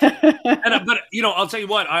 Exactly. But, I'll tell you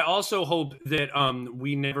what, I also hope that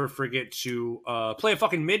we never forget to play a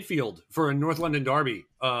fucking midfield for a North London derby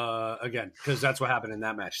again, because that's what happened in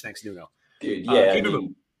that match. Thanks, Nuno. Dude, yeah.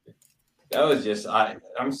 That was just,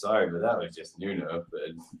 I'm sorry, but that was just Nuno.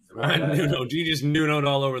 Nuno, you just Nuno'd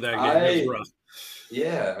all over that game. It was rough.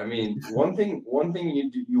 Yeah, I mean, one thing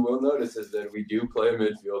you will notice is that we do play a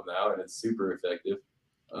midfield now, and it's super effective.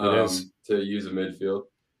 To use a midfield.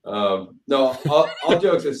 No, all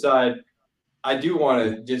jokes aside, I do want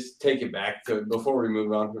to just take it back to before we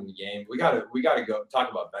move on from the game. We gotta go talk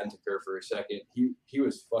about Bentancur for a second. He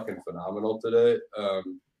was fucking phenomenal today.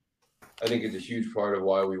 I think it's a huge part of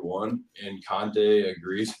why we won, and Conte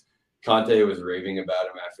agrees. Conte was raving about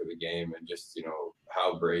him after the game and just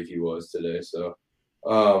how brave he was today. So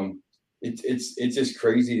it's just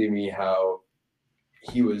crazy to me how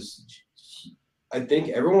he was. I think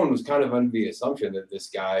everyone was kind of under the assumption that this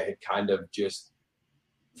guy had kind of just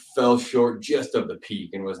fell short just of the peak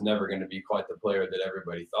and was never going to be quite the player that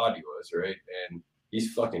everybody thought he was, right? And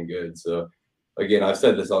he's fucking good. So, again, I've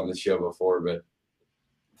said this on this show before, but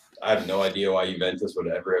I have no idea why Juventus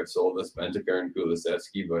would ever have sold us Bentancur and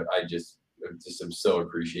Kulusevski, but I just am so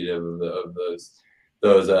appreciative of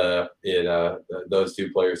those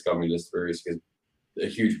two players coming to Spurs, because a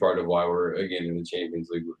huge part of why we're again in the Champions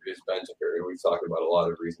League is Bentancur, and we've talked about a lot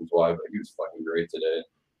of reasons why, but he was fucking great today.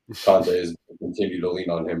 Conte has continued to lean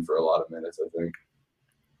on him for a lot of minutes, I think.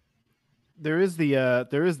 There is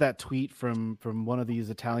that tweet from one of these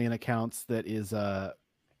Italian accounts that is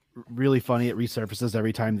really funny. It resurfaces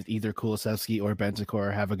every time that either Kulusevski or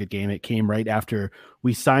Bentancur have a good game. It came right after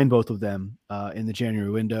we signed both of them in the January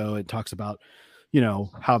window. It talks about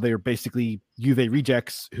how they're basically Juve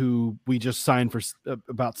rejects who we just signed for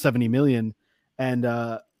about 70 million. And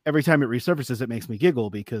every time it resurfaces, it makes me giggle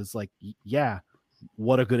because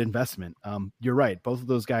what a good investment. You're right. Both of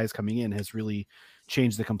those guys coming in has really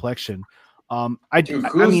changed the complexion.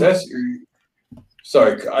 Kulusevski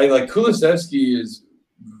is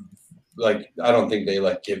like, I don't think they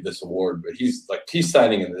give this award, but he's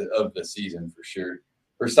signing of the season for sure,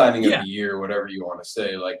 or signing of the year, whatever you want to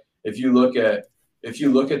say. Like, if you look at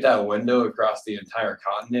that window across the entire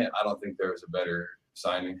continent, I don't think there was a better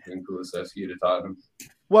signing than Kulusevski to Tottenham.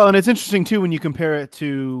 Well, and it's interesting too when you compare it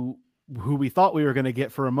to who we thought we were going to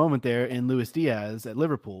get for a moment there in Luis Diaz at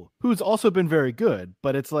Liverpool, who's also been very good,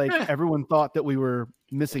 but it's like everyone thought that we were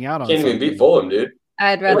missing out on. Can't even beat Fulham, dude.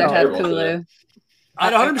 I'd rather have Kulu.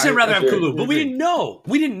 I'd 100% rather have Kulu, but we didn't know.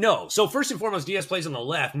 So first and foremost, Diaz plays on the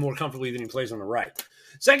left more comfortably than he plays on the right.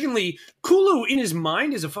 Secondly, Kulu in his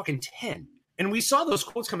mind is a fucking 10. And we saw those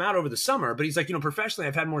quotes come out over the summer, but he's like, professionally,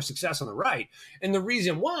 I've had more success on the right. And the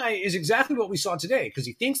reason why is exactly what we saw today, because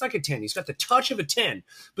he thinks like a 10. He's got the touch of a 10,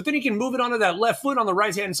 but then he can move it onto that left foot on the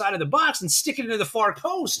right-hand side of the box and stick it into the far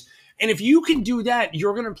post. And if you can do that,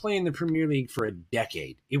 you're going to play in the Premier League for a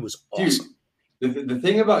decade. It was awesome. Dude, the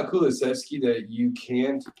thing about Kulusevski that you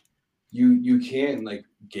can't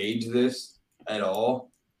gauge this at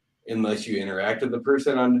all unless you interact with the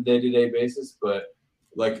person on a day-to-day basis, but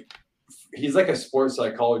he's like a sports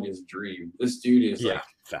psychologist's dream. This dude is the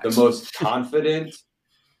most confident,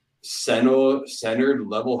 centered,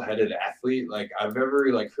 level-headed athlete I've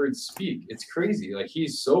ever heard speak. It's crazy.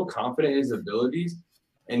 He's so confident in his abilities,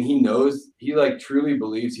 and he knows he truly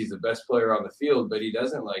believes he's the best player on the field, but he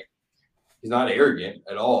doesn't he's not arrogant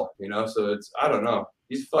at all, So I don't know.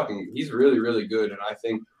 He's really, really good, and I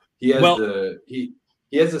think he has he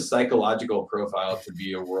has a psychological profile to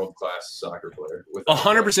be a world-class soccer player.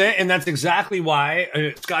 100%, and that's exactly why,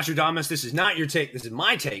 Scott Stradamus, this is not your take, this is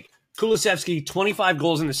my take. Kulusevski, 25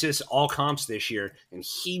 goals and assists, all comps this year, and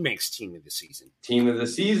he makes team of the season. Team of the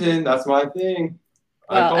season, that's my thing.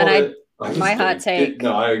 Well, my hot take.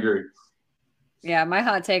 No, I agree. Yeah, my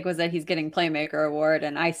hot take was that he's getting playmaker award,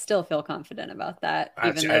 and I still feel confident about that,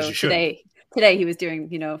 As even though you should. today he was doing,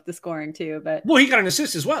 the scoring too. But Well, he got an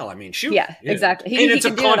assist as well. I mean, shoot. yeah, exactly. He it's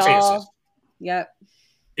can a do it Conte all. assist. Yep.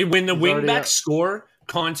 When the He's already wingbacks up. score,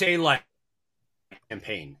 Conte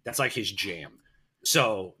campaign. That's like his jam.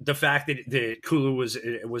 So the fact that Kulu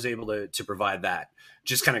was able to provide that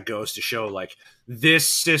just kind of goes to show like this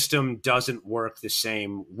system doesn't work the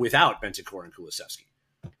same without Bentancur and Kulusevski.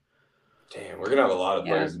 Damn, we're gonna have a lot of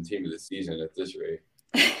players in team of the season at this rate.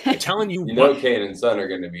 I'm telling you, Kane and Son are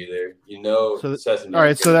going to be there. Szczesny. All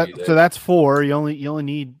right, so that's 4. You only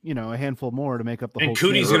need a handful more to make up the whole. And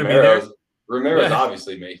Cootie's team. going to be there. Romero's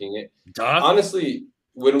obviously making it. Duh. Honestly,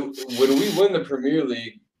 when we win the Premier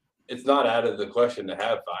League, it's not out of the question to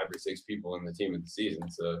have 5 or 6 people in the team of the season.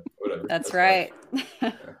 So whatever. That's right.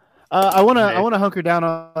 I want to hunker down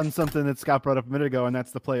on something that Scott brought up a minute ago, and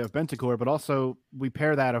that's the play of Bentancur. But also we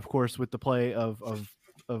pair that, of course, with the play of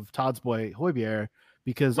Todd's boy Højbjerg,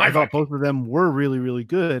 because I thought both of them were really, really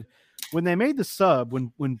good. When they made the sub,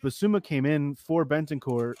 when Bissouma came in for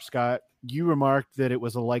Bentancur, Scott, you remarked that it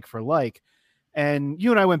was a like for like, and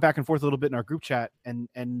you and I went back and forth a little bit in our group chat, and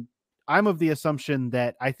I'm of the assumption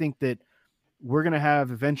that I think that we're going to have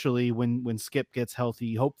eventually, when Skip gets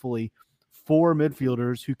healthy, hopefully 4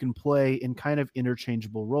 midfielders who can play in kind of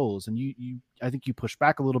interchangeable roles. And I think you pushed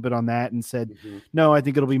back a little bit on that and said, no, I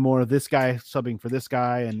think it'll be more of this guy subbing for this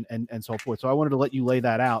guy and so forth. So I wanted to let you lay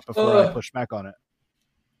that out before I push back on it.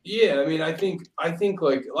 Yeah, I mean, I think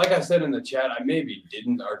like I said in the chat, I maybe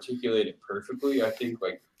didn't articulate it perfectly. I think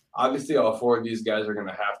obviously all 4 of these guys are going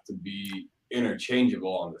to have to be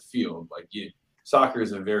interchangeable on the field. Soccer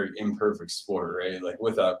is a very imperfect sport, right?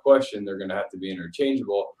 Without question, they're going to have to be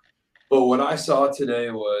interchangeable. But what I saw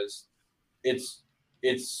today was it's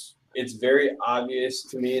very obvious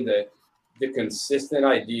to me that the consistent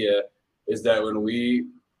idea is that when we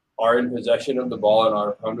are in possession of the ball in our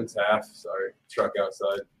opponent's half, sorry, truck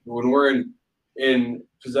outside. When we're in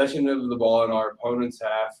possession of the ball in our opponent's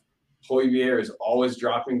half, Højbjerg is always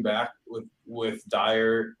dropping back with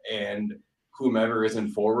Dyer and whomever is in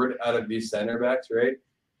forward out of these center backs, right?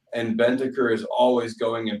 And Bentancur is always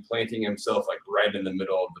going and planting himself right in the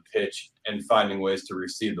middle of the pitch and finding ways to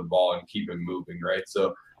receive the ball and keep him moving, right?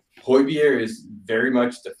 So Højbjerg is very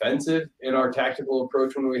much defensive in our tactical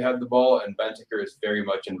approach when we have the ball, and Bentancur is very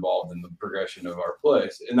much involved in the progression of our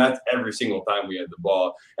plays. And that's every single time we have the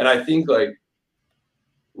ball. And I think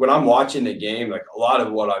when I'm watching the game, a lot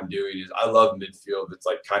of what I'm doing is I love midfield. It's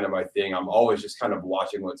kind of my thing. I'm always just kind of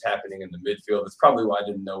watching what's happening in the midfield. It's probably why I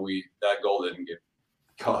didn't know that goal didn't get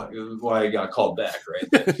caught, why it got called back,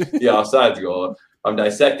 right? The offsides goal. I'm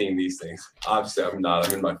dissecting these things. Obviously, I'm not.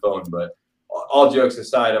 I'm in my phone. But all jokes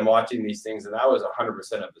aside, I'm watching these things, and that was 100%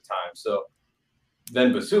 of the time. So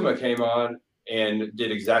then Bissouma came on and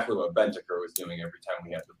did exactly what Bentancur was doing every time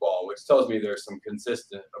we had the ball, which tells me there's some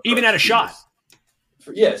consistent. Even at a shot.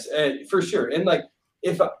 Yes, for sure. And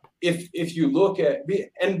if you look at,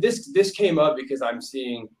 and this came up because I'm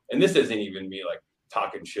seeing, and this isn't even me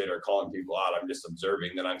talking shit or calling people out. I'm just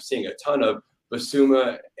observing that I'm seeing a ton of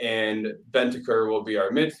Bissouma and Bentancur will be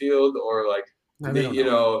our midfield, or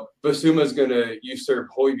Bissouma's going to usurp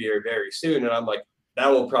Højbjerg very soon. And I'm that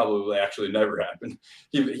will probably actually never happen.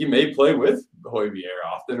 He may play with Højbjerg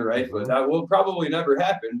often, right? But that will probably never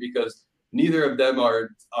happen because neither of them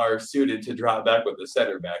are suited to drop back with the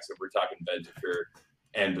center backs if we're talking Bentancur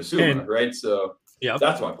and Bissouma, right? So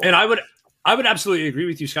that's my point. And I would absolutely agree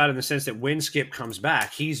with you, Scott, in the sense that when Skip comes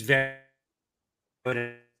back, he's very good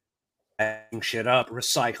at setting shit up,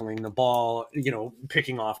 recycling the ball,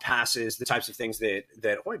 picking off passes, the types of things that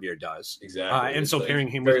Højbjerg does. Exactly. And so pairing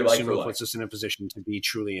him with Bissouma puts us in a position to be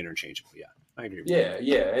truly interchangeable. Yeah, I agree with you.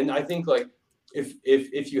 Yeah. And I think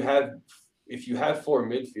if you have 4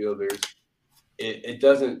 midfielders, it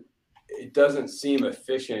doesn't seem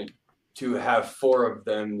efficient to have 4 of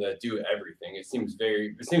them that do everything. It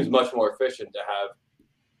seems much more efficient to have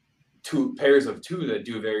 2 pairs of 2 that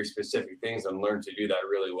do very specific things and learn to do that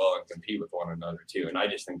really well and compete with one another too. And I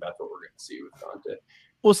just think that's what we're going to see with Conte.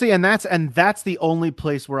 Well, see, and that's the only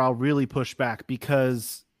place where I'll really push back,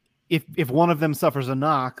 because if one of them suffers a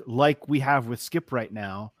knock like we have with Skip right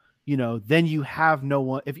now, then you have no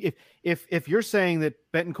one. If you're saying that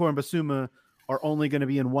Bentancur and Bissouma are only going to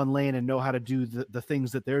be in one lane and know how to do the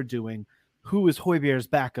things that they're doing, who is Højbjerg's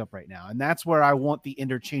backup right now? And that's where I want the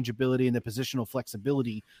interchangeability and the positional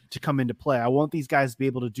flexibility to come into play. I want these guys to be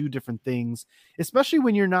able to do different things, especially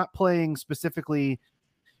when you're not playing specifically.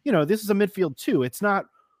 This is a midfield too. It's not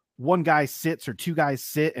one guy sits or 2 guys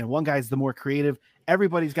sit and one guy's the more creative.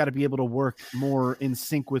 everybody's got to be able to work more in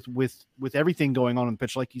sync with everything going on the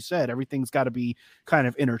pitch. Like you said, everything's got to be kind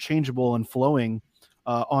of interchangeable and flowing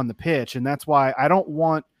on the pitch. And that's why I don't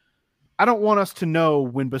want us to know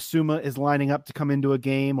when Basuma is lining up to come into a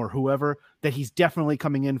game or whoever that he's definitely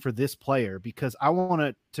coming in for this player, because I want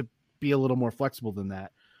it to be a little more flexible than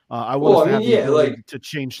that. I want to have the ability to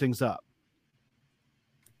change things up.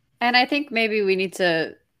 And I think maybe we need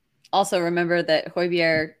to also remember that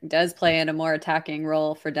Højbjerg does play in a more attacking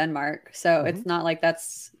role for Denmark. So it's not like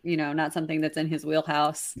that's, not something that's in his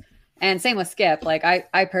wheelhouse. And same with Skip. Like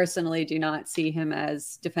I personally do not see him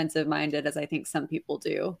as defensive minded as I think some people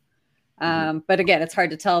do. But again, it's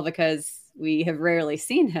hard to tell because we have rarely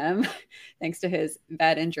seen him thanks to his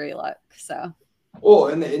bad injury luck. So, well,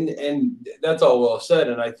 and that's all well said.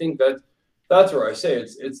 And I think that's where I say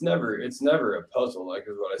it's never a puzzle. Like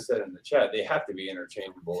is what I said in the chat. They have to be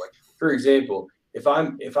interchangeable. Like for example, if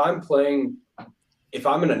I'm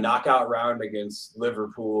in a knockout round against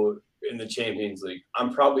Liverpool in the Champions League,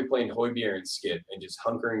 I'm probably playing Højbjerg and Skip and just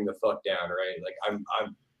hunkering the fuck down, right? Like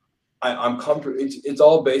I'm comfortable. It's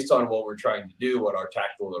all based on what we're trying to do, what our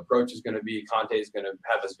tactical approach is going to be. Conte is going to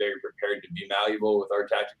have us very prepared to be malleable with our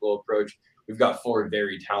tactical approach. We've got 4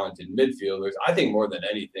 very talented midfielders. I think more than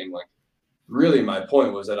anything, like really my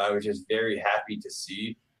point was that I was just very happy to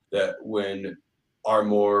see that when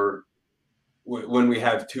we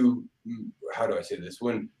have two, how do I say this?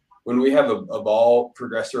 When we have a ball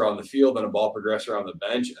progressor on the field and a ball progressor on the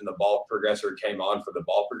bench, and the ball progressor came on for the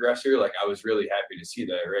ball progressor, like I was really happy to see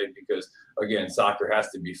that, right? Because again, soccer has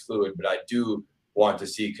to be fluid, but I do want to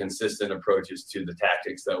see consistent approaches to the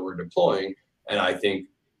tactics that we're deploying. And I think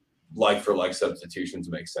like for like substitutions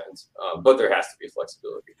make sense, but there has to be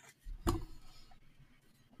flexibility.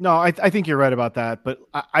 No, I think you're right about that. But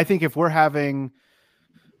I think if we're having,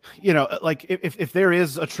 like if there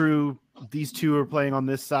is a true, these two are playing on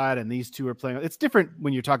this side and these two are playing, it's different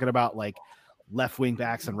when you're talking about like left wing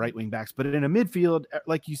backs and right wing backs. But in a midfield,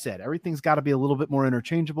 like you said, everything's got to be a little bit more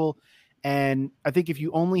interchangeable. And I think if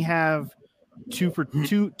you only have two for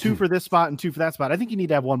this spot and 2 for that spot, I think you need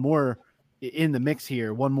to have one more in the mix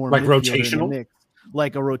here, one more like rotational rotational mix,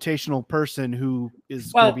 like a rotational person who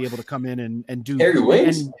is going to be able to come in and do Harry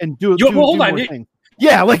Winks and do hold more on. things.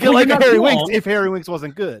 Yeah, like Harry Winks. If Harry Winks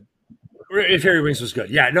wasn't good. If Harry Winks was good.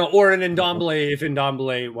 Yeah, no, or an Ndombele if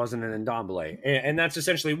Ndombele wasn't an Ndombele. And that's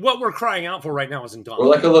essentially what we're crying out for right now is Ndombele. Or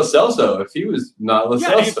like a Lo Celso, if he was not Lo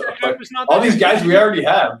Celso. Like, all these guys we already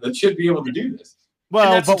have that should be able to do this.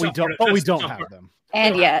 Well, but we don't have them.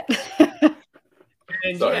 And yet.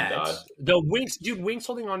 And yet, the Winks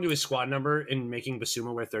holding on to his squad number and making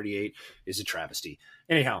Basuma wear 38 is a travesty.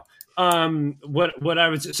 Anyhow,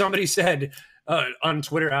 somebody said on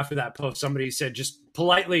Twitter after that post, somebody said just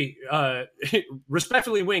politely,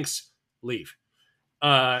 respectfully, Winks, leave.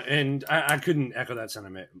 And I couldn't echo that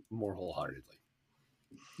sentiment more wholeheartedly.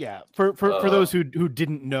 Yeah, for those who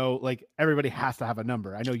didn't know, like everybody has to have a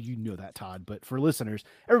number. I know you know that, Todd, but for listeners,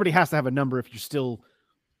 everybody has to have a number if you're still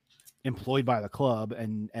employed by the club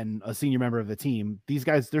and a senior member of the team. These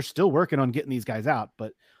guys, they're still working on getting these guys out,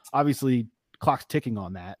 but obviously clock's ticking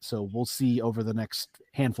on that. So we'll see over the next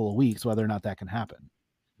handful of weeks whether or not that can happen.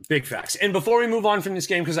 Big facts. And before we move on from this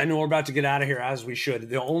game, because I know we're about to get out of here as we should,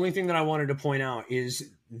 the only thing that I wanted to point out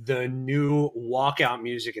is the new walkout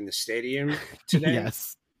music in the stadium today.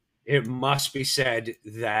 Yes. It must be said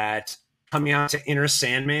that coming out to Inner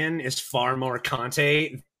Sandman is far more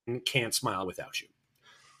Conte than Can't Smile Without You.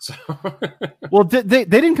 So, well, they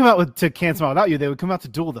didn't come out to Can't Smile Without You. They would come out to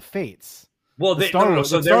Duel of the Fates. Well, the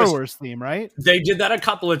Star Wars theme, right? They did that a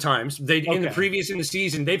couple of times. In the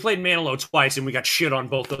season, they played Manilow twice, and we got shit on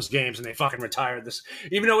both those games, and they fucking retired this.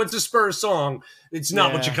 Even though it's a Spurs song, it's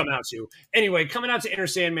not what you come out to. Anyway, coming out to Inner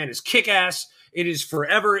Sandman is kick-ass. It is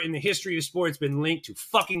forever in the history of sports been linked to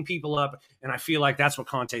fucking people up, and I feel like that's what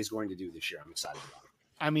Conte is going to do this year. I'm excited about it.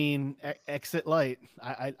 I mean, exit light.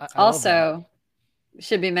 I also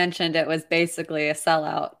should be mentioned it was basically a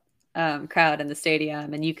sellout crowd in the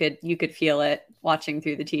stadium, and you could feel it watching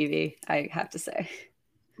through the TV, I have to say.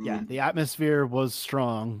 Yeah, the atmosphere was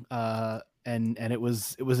strong, and it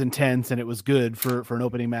was intense, and it was good for an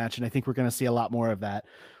opening match, and I think we're going to see a lot more of that.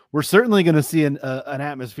 We're certainly going to see an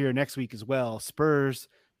atmosphere next week as well. Spurs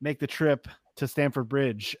make the trip to Stamford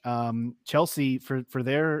Bridge. Chelsea, for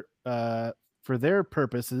their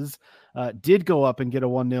purposes, did go up and get a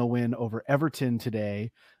 1-0 win over Everton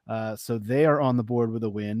today. So they are on the board with a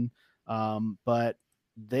win. But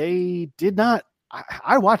they did not.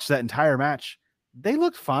 I watched that entire match. They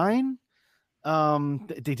looked fine.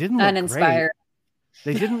 They didn't look uninspired.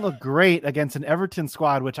 Great. They didn't look great against an Everton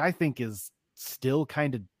squad, which I think is still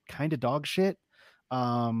kind of dog shit.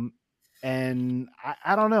 And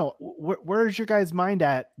I don't know, where's your guys' mind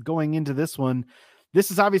at going into this one? This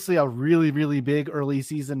is obviously a really, really big early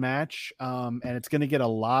season match, and it's going to get a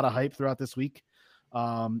lot of hype throughout this week.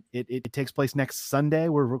 It takes place next Sunday.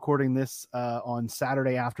 We're recording this on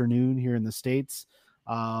Saturday afternoon here in the States.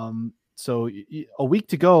 So a week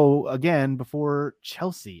to go again before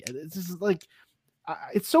Chelsea. This is like,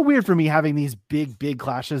 it's so weird for me having these big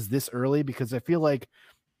clashes this early, because I feel like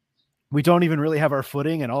we don't even really have our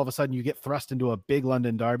footing, and all of a sudden you get thrust into a big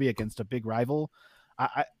London derby against a big rival.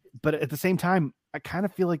 But at the same time, I kind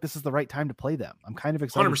of feel like this is the right time to play them. I'm kind of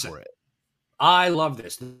excited 100%. for it. I love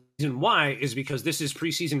this. The reason why is because this is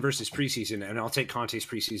preseason versus preseason, and I'll take Conte's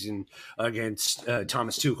preseason against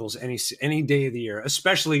Thomas Tuchel's any day of the year,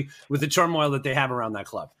 especially with the turmoil that they have around that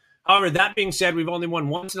club. However, that being said, we've only won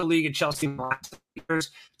once in the league at Chelsea in the last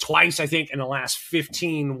years, twice, I think, in the last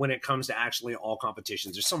 15 when it comes to actually all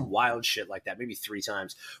competitions. There's some wild shit like that, maybe 3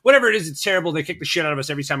 times. Whatever it is, it's terrible. They kick the shit out of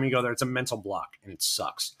us every time we go there. It's a mental block, and it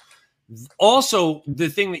sucks. Also, the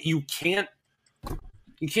thing that you can't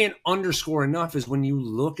underscore enough is when you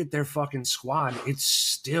look at their fucking squad, it's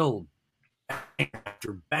still banger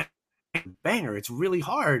after banger. It's really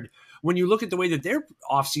hard when you look at the way that their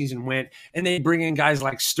offseason went, and they bring in guys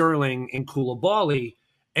like Sterling and Koulibaly,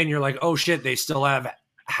 and you're like, oh shit, they still have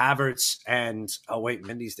Havertz, and oh wait,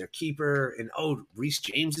 Mendy's their keeper, and oh, Reece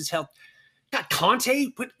James is helped. Got Conte,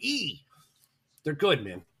 put E. They're good,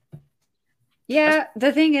 man. Yeah,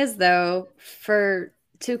 the thing is though, for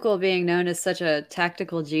Tuchel being known as such a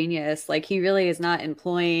tactical genius, like he really is not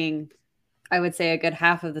employing, I would say, a good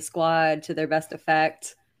half of the squad to their best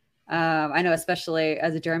effect. I know, especially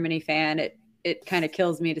as a Germany fan, it kind of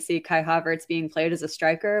kills me to see Kai Havertz being played as a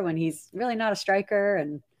striker when he's really not a striker.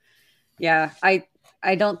 And yeah, I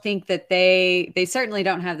don't think that they certainly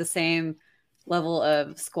don't have the same level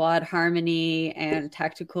of squad harmony and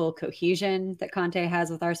tactical cohesion that Conte has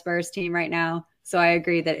with our Spurs team right now. So I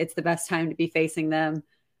agree that it's the best time to be facing them.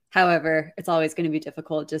 However, it's always going to be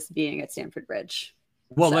difficult just being at Stamford Bridge.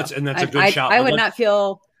 Well, So that's a good shout. I would not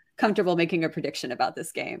feel comfortable making a prediction about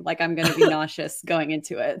this game. Like, I'm going to be nauseous going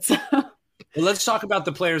into it. So. Well, let's talk about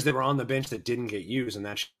the players that were on the bench that didn't get used, and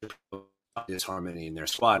that's disharmony in their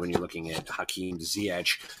squad when you're looking at Hakim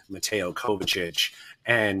Ziyech, Mateo Kovacic,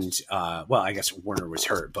 and well, I guess Werner was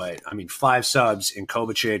hurt, but I mean, 5 subs in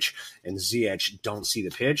Kovacic and Ziyech don't see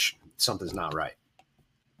the pitch. Something's not right.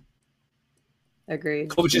 Agreed.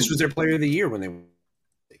 Kovacic was their player of the year when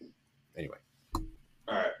they. Anyway.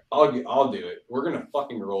 All right, I'll do it. We're gonna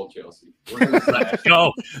fucking roll Chelsea. We're gonna Let's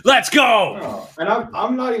go. Let's go. Oh, and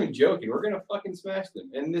I'm not even joking. We're gonna fucking smash them.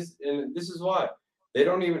 And this is why they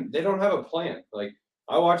don't have a plan. Like,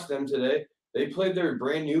 I watched them today. They played their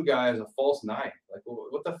brand new guy as a false 9. Like,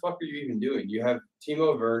 what the fuck are you even doing? You have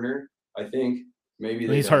Timo Werner. I think maybe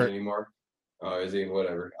he's hurt anymore. Oh, is he?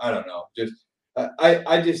 Whatever. I don't know. Just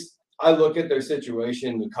I look at their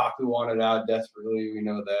situation. Lukaku wanted out desperately. We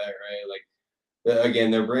know that, right? Like, again,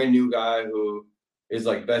 their brand new guy who is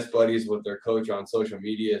like best buddies with their coach on social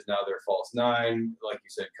media is now their false 9. Like you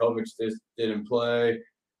said, Kovac didn't play.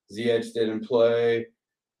 Ziyech didn't play.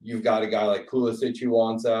 You've got a guy like Pulisic who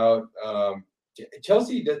wants out.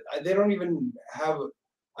 Chelsea, they don't even have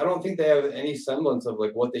 – I don't think they have any semblance of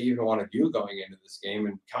like what they even want to do going into this game.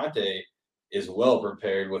 And Conte is well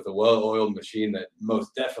prepared with a well-oiled machine that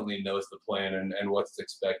most definitely knows the plan and what's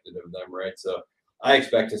expected of them, right? So I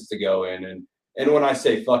expect us to go in and when I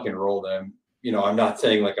say fucking roll them, you know, I'm not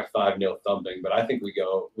saying like a 5-0 thumping, but I think we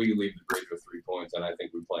leave the bridge with 3 points, and I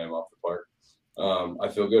think we play them off the park. I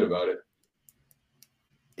feel good about it.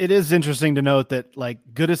 It is interesting to note that like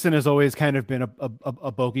Goodison has always kind of been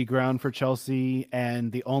a bogey ground for Chelsea,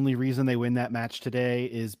 and the only reason they win that match today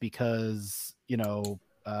is because, you know,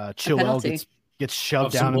 Chilwell gets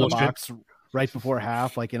shoved down in the box right before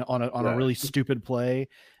half, like on a really stupid play,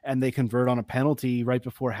 and they convert on a penalty right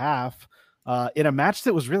before half in a match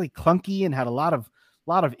that was really clunky and had a lot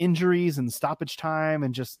of injuries and stoppage time,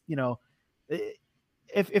 and just, you know,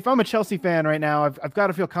 if I'm a Chelsea fan right now, I've got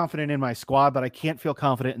to feel confident in my squad, but I can't feel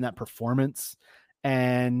confident in that performance,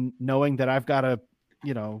 and knowing that I've got to,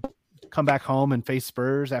 you know, come back home and face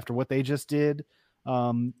Spurs after what they just did.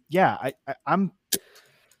 I'm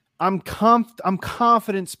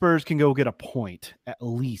confident Spurs can go get a point at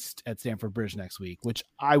least at Stamford Bridge next week, which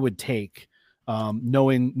I would take,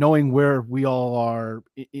 knowing where we all are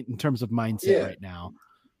in terms of mindset right now.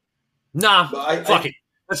 Nah, fuck it.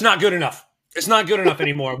 That's not good enough. It's not good enough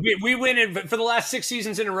anymore. We win it for the last 6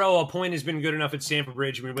 seasons in a row. A point has been good enough at Stamford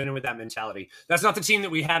Bridge, and we win it with that mentality. That's not the team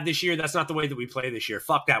that we have this year. That's not the way that we play this year.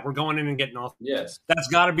 Fuck that. We're going in and getting all. Yes, that's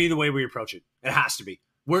got to be the way we approach it. It has to be.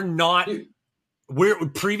 We're not.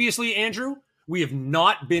 Previously, Andrew, we have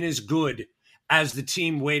not been as good as the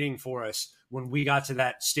team waiting for us when we got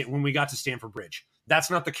to Stamford Bridge. That's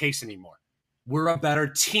not the case anymore. We're a better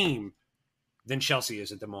team than Chelsea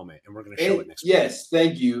is at the moment, and we're going to show it next week. Yes,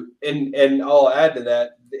 thank you. And I'll add to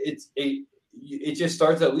that. It just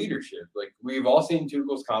starts at leadership. Like, we've all seen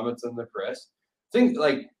Tuchel's comments in the press.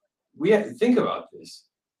 We have to think about this.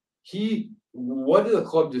 What did the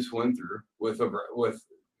club just went through with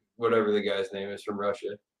whatever the guy's name is from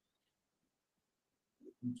Russia?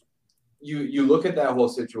 You look at that whole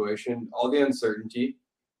situation, all the uncertainty.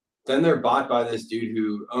 Then they're bought by this dude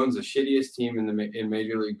who owns the shittiest team in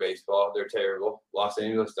Major League Baseball. They're terrible. Los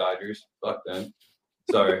Angeles Dodgers. Fuck them.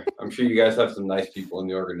 Sorry. I'm sure you guys have some nice people in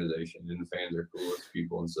the organization, and the fans are cool as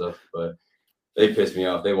people and stuff, but they piss me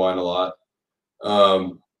off. They whine a lot.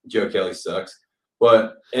 Joe Kelly sucks.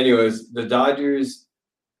 But anyways, the Dodgers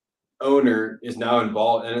owner is now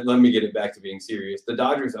involved, and let me get it back to being serious. The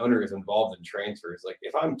Dodgers owner is involved in transfers. Like,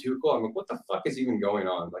 if I'm Tuchel, I'm like, what the fuck is even going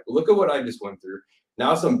on? Like, look at what I just went through.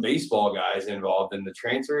 Now some baseball guys involved in the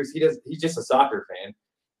transfers. He's just a soccer fan.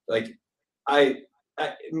 Like,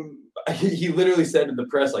 he literally said to the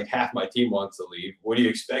press, like, half my team wants to leave. What do you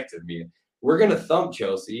expect of me? We're gonna thump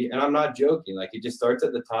Chelsea, and I'm not joking. Like, it just starts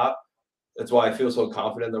at the top. That's why I feel so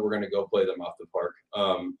confident that we're gonna go play them off the park,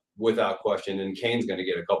 without question. And Kane's gonna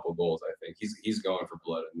get a couple goals. I think he's going for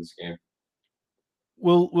blood in this game.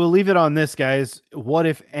 We'll leave it on this, guys. What,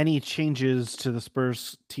 if any, changes to the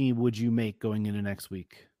Spurs team would you make going into next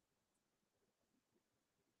week?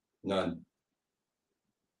 None.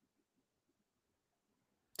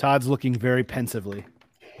 Todd's looking very pensively.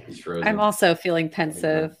 He's frozen. I'm also feeling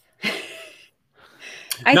pensive.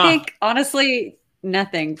 I think, honestly,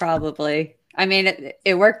 nothing, probably. I mean,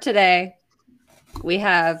 it worked today. We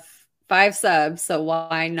have 5 subs, so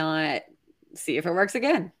why not see if it works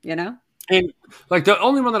again, you know? And like the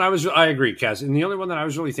only one that I agree, Kaz, and the only one that I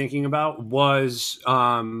was really thinking about was,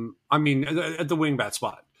 at the wingbat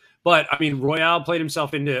spot. But I mean, Royale played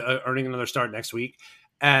himself into earning another start next week,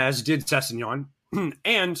 as did Sessegnon.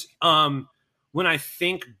 And when I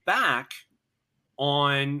think back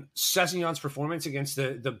on Sessegnon's performance against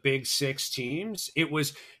the big 6 teams, it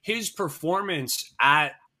was his performance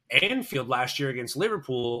at Anfield last year against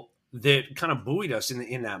Liverpool that kind of buoyed us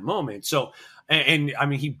in that moment. So, and I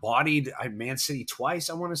mean, he bodied Man City twice,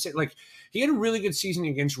 I want to say. Like, he had a really good season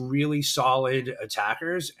against really solid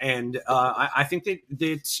attackers. And I think that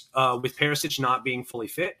with Perisic not being fully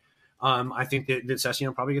fit, I think that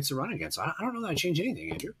Sessegnon probably gets the run against. I don't know that I'd change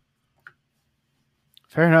anything, Andrew.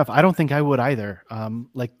 Fair enough. I don't think I would either.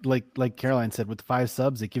 Like Caroline said, with the 5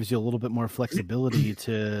 subs, it gives you a little bit more flexibility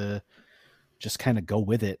to just kind of go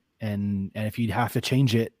with it. And if you'd have to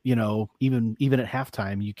change it, you know, even at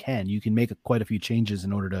halftime, you can make quite a few changes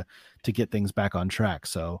in order to get things back on track.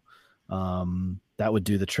 So that would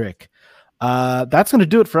do the trick. That's going to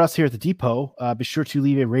do it for us here at the Depot. Be sure to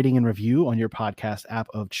leave a rating and review on your podcast app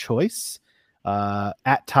of choice,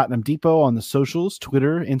 at Tottenham Depot on the socials,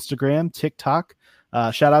 Twitter, Instagram, TikTok.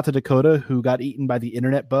 Shout out to Dakota, who got eaten by the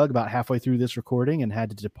internet bug about halfway through this recording and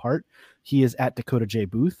had to depart. He is at Dakota J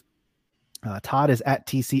Booth. Todd is at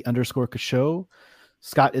TC_Kasho.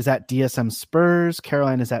 Scott is at DSM Spurs.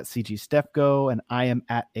 Caroline is at CG Stefko, and I am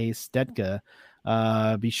at A Stedka.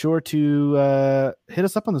 Be sure to hit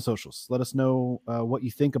us up on the socials. Let us know what you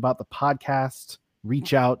think about the podcast.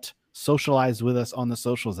 Reach out, socialize with us on the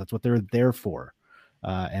socials. That's what they're there for.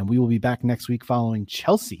 And we will be back next week following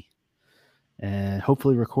Chelsea, and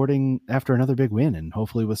hopefully recording after another big win, and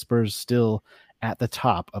hopefully with Spurs still at the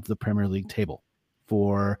top of the Premier League table.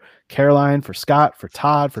 For Caroline, for Scott, for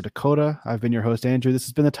Todd, for Dakota, I've been your host, Andrew. This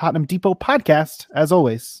has been the Tottenham Depot podcast. As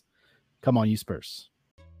always, come on, you Spurs.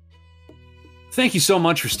 Thank you so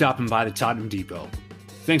much for stopping by the Tottenham Depot.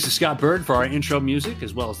 Thanks to Scott Bird for our intro music,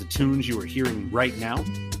 as well as the tunes you are hearing right now.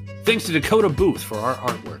 Thanks to Dakota Booth for our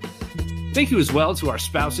artwork. Thank you as well to our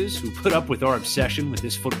spouses who put up with our obsession with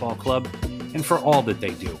this football club and for all that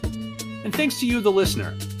they do. And thanks to you, the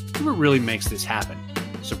listener. You're what really makes this happen.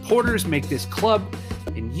 Supporters make this club,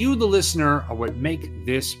 and you, the listener, are what make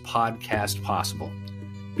this podcast possible.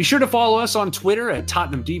 Be sure to follow us on Twitter at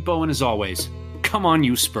Tottenham Depot, and as always, come on,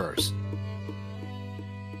 you Spurs.